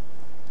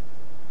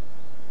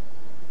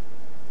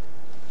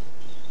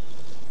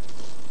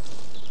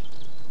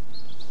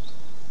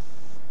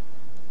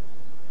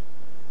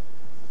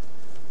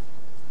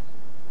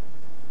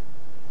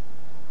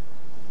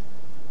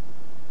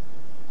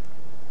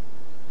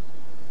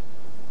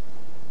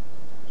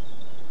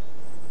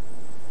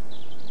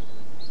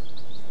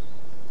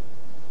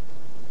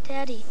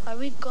 Daddy, are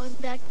we going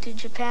back to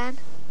Japan?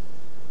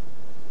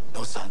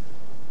 No, son.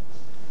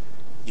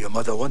 Your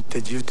mother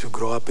wanted you to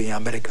grow up in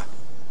America.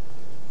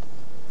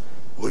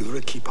 We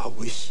will keep her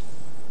wish.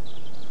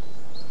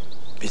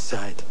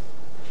 Besides,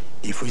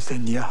 if we stay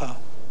near her,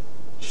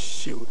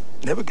 she will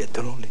never get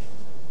lonely.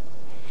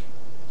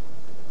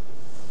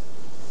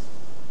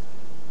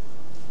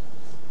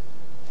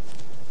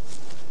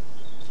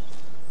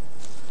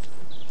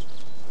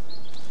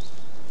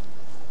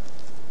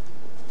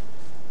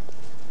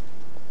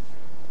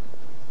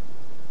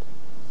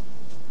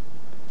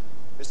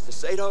 Mr.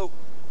 Sato?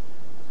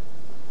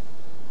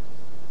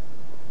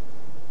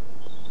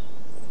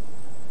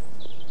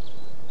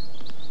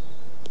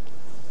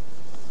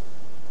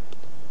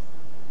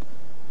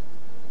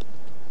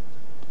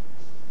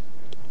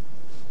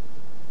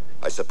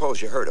 I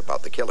suppose you heard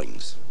about the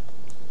killings.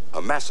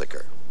 A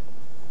massacre.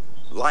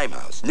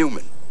 Limehouse,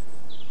 Newman.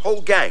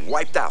 Whole gang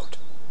wiped out.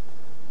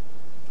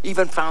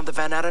 Even found the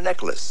Van Atta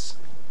necklace.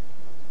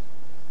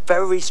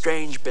 Very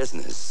strange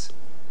business.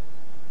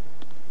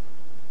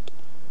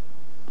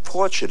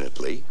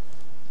 Fortunately,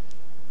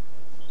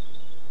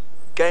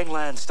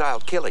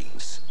 gangland-style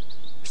killings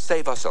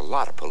save us a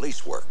lot of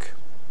police work.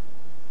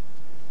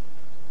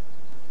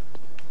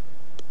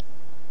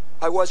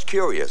 I was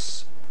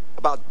curious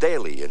about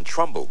Daly and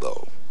Trumbull,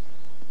 though.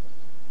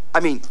 I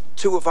mean,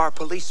 two of our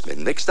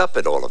policemen mixed up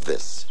in all of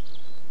this.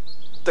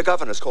 The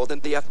governor's called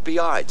in the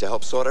FBI to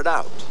help sort it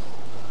out.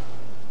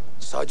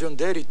 Sergeant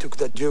Daly took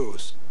the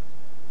jewels.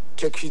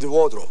 Check his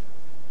wardrobe.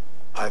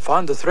 I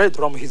found the thread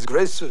from his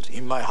gray suit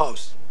in my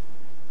house.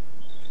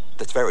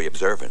 That's very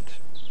observant.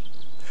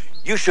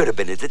 You should have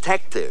been a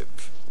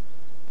detective.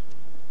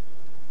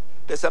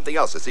 There's something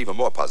else that's even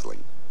more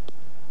puzzling.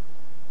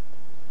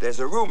 There's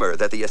a rumor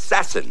that the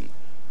assassin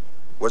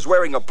was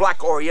wearing a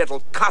black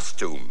oriental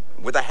costume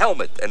with a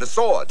helmet and a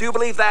sword. Do you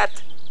believe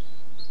that?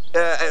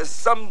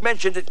 Some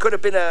mentioned it could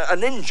have been a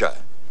ninja.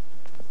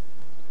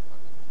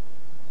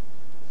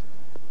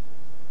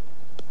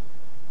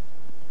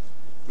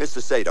 Mr.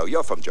 Sato,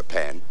 you're from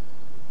Japan.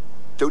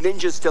 Do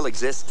ninjas still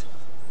exist?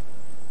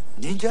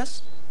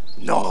 Ninjas?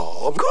 No,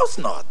 of course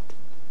not.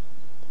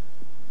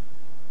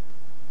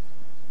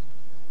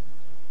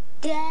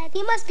 Dad,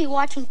 you must be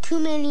watching too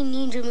many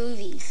ninja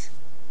movies.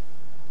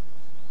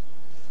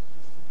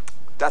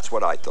 That's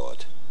what I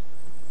thought.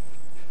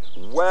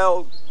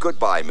 Well,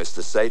 goodbye,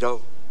 Mr.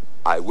 Sato.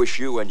 I wish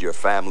you and your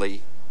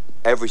family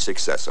every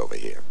success over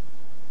here.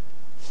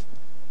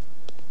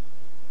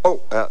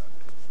 Oh,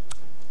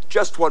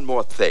 just one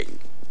more thing.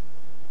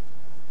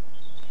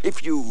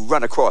 If you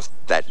run across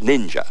that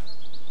ninja,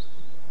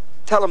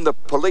 tell him the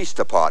police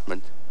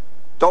department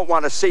don't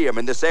want to see him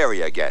in this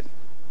area again.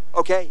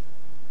 Okay?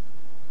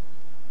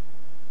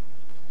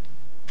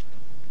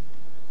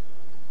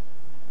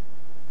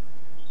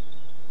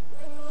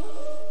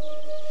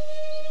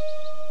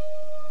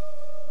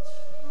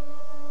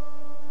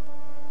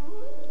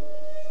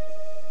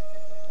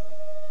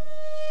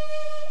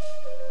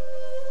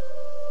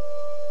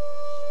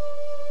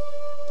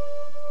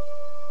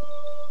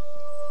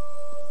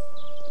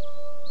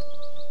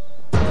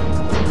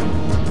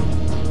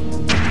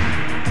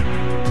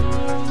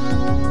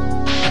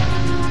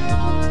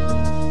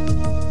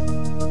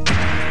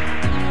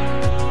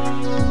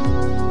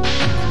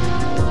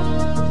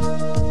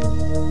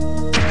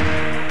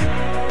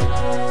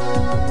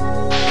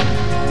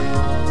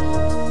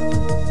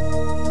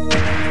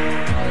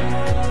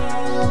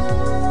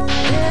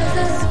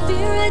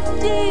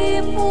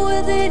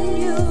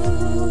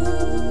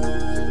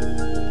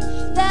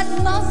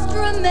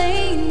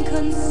 remain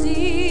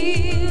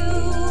concealed,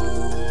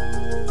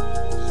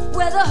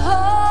 where the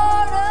heart